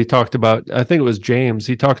passages, but he talked about, I think it was James,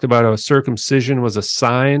 he talked about how circumcision was a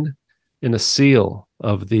sign and a seal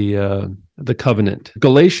of the covenant.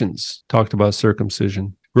 Galatians talked about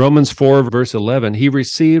circumcision. Romans 4, verse 11, he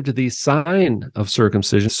received the sign of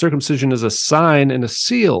circumcision. Circumcision is a sign and a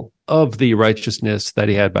seal of the righteousness that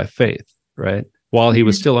he had by faith, right? While he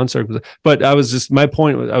was still uncircumcised. But my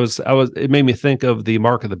point was, it made me think of the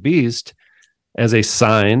mark of the beast as a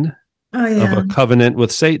sign of a covenant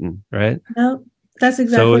with Satan, right? No, that's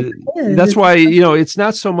exactly what it is. That's why, it's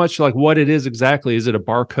not so much like what it is exactly. Is it a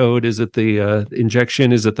barcode? Is it the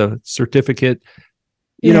injection? Is it the certificate?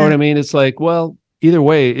 You know what I mean? It's like, well, either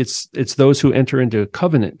way, it's those who enter into a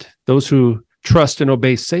covenant, those who trust and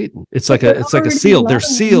obey Satan. It's like a seal. They're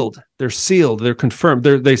sealed. They're confirmed.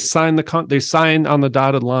 They sign on the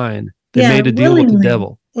dotted line. They made a deal with the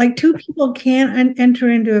devil. Like two people can't enter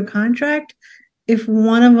into a contract if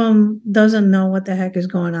one of them doesn't know what the heck is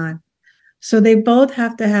going on. So they both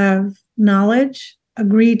have to have knowledge,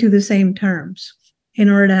 agree to the same terms in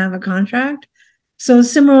order to have a contract. So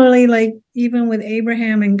similarly, like even with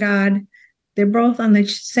Abraham and God, they're both on the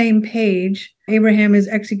same page. Abraham is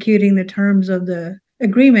executing the terms of the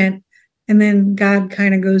agreement, and then God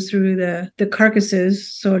kind of goes through the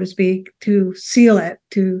carcasses, so to speak, to seal it,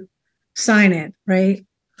 to sign it, right?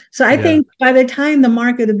 So I think by the time the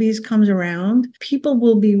mark of the beast comes around, people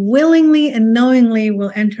will be willingly and knowingly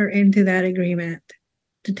will enter into that agreement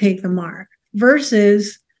to take the mark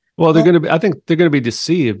versus... Well, I think they're going to be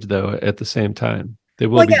deceived, though, at the same time. They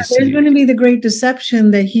will be deceived. There's going to be the great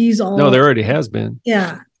deception that he's all... No, there already has been.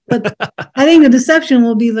 Yeah. But I think the deception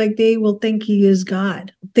will be like they will think he is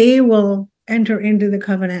God. They will enter into the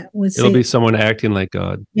covenant with Satan. It'll be someone acting like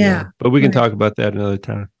God. Yeah. But we can talk about that another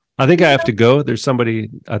time. I think I have to go. There's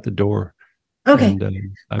somebody at the door. Okay.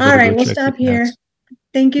 And all right, we'll stop here.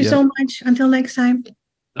 Thank you so much. Until next time.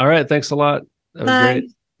 All right. Thanks a lot. That was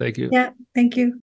great. Thank you. Yeah. Thank you.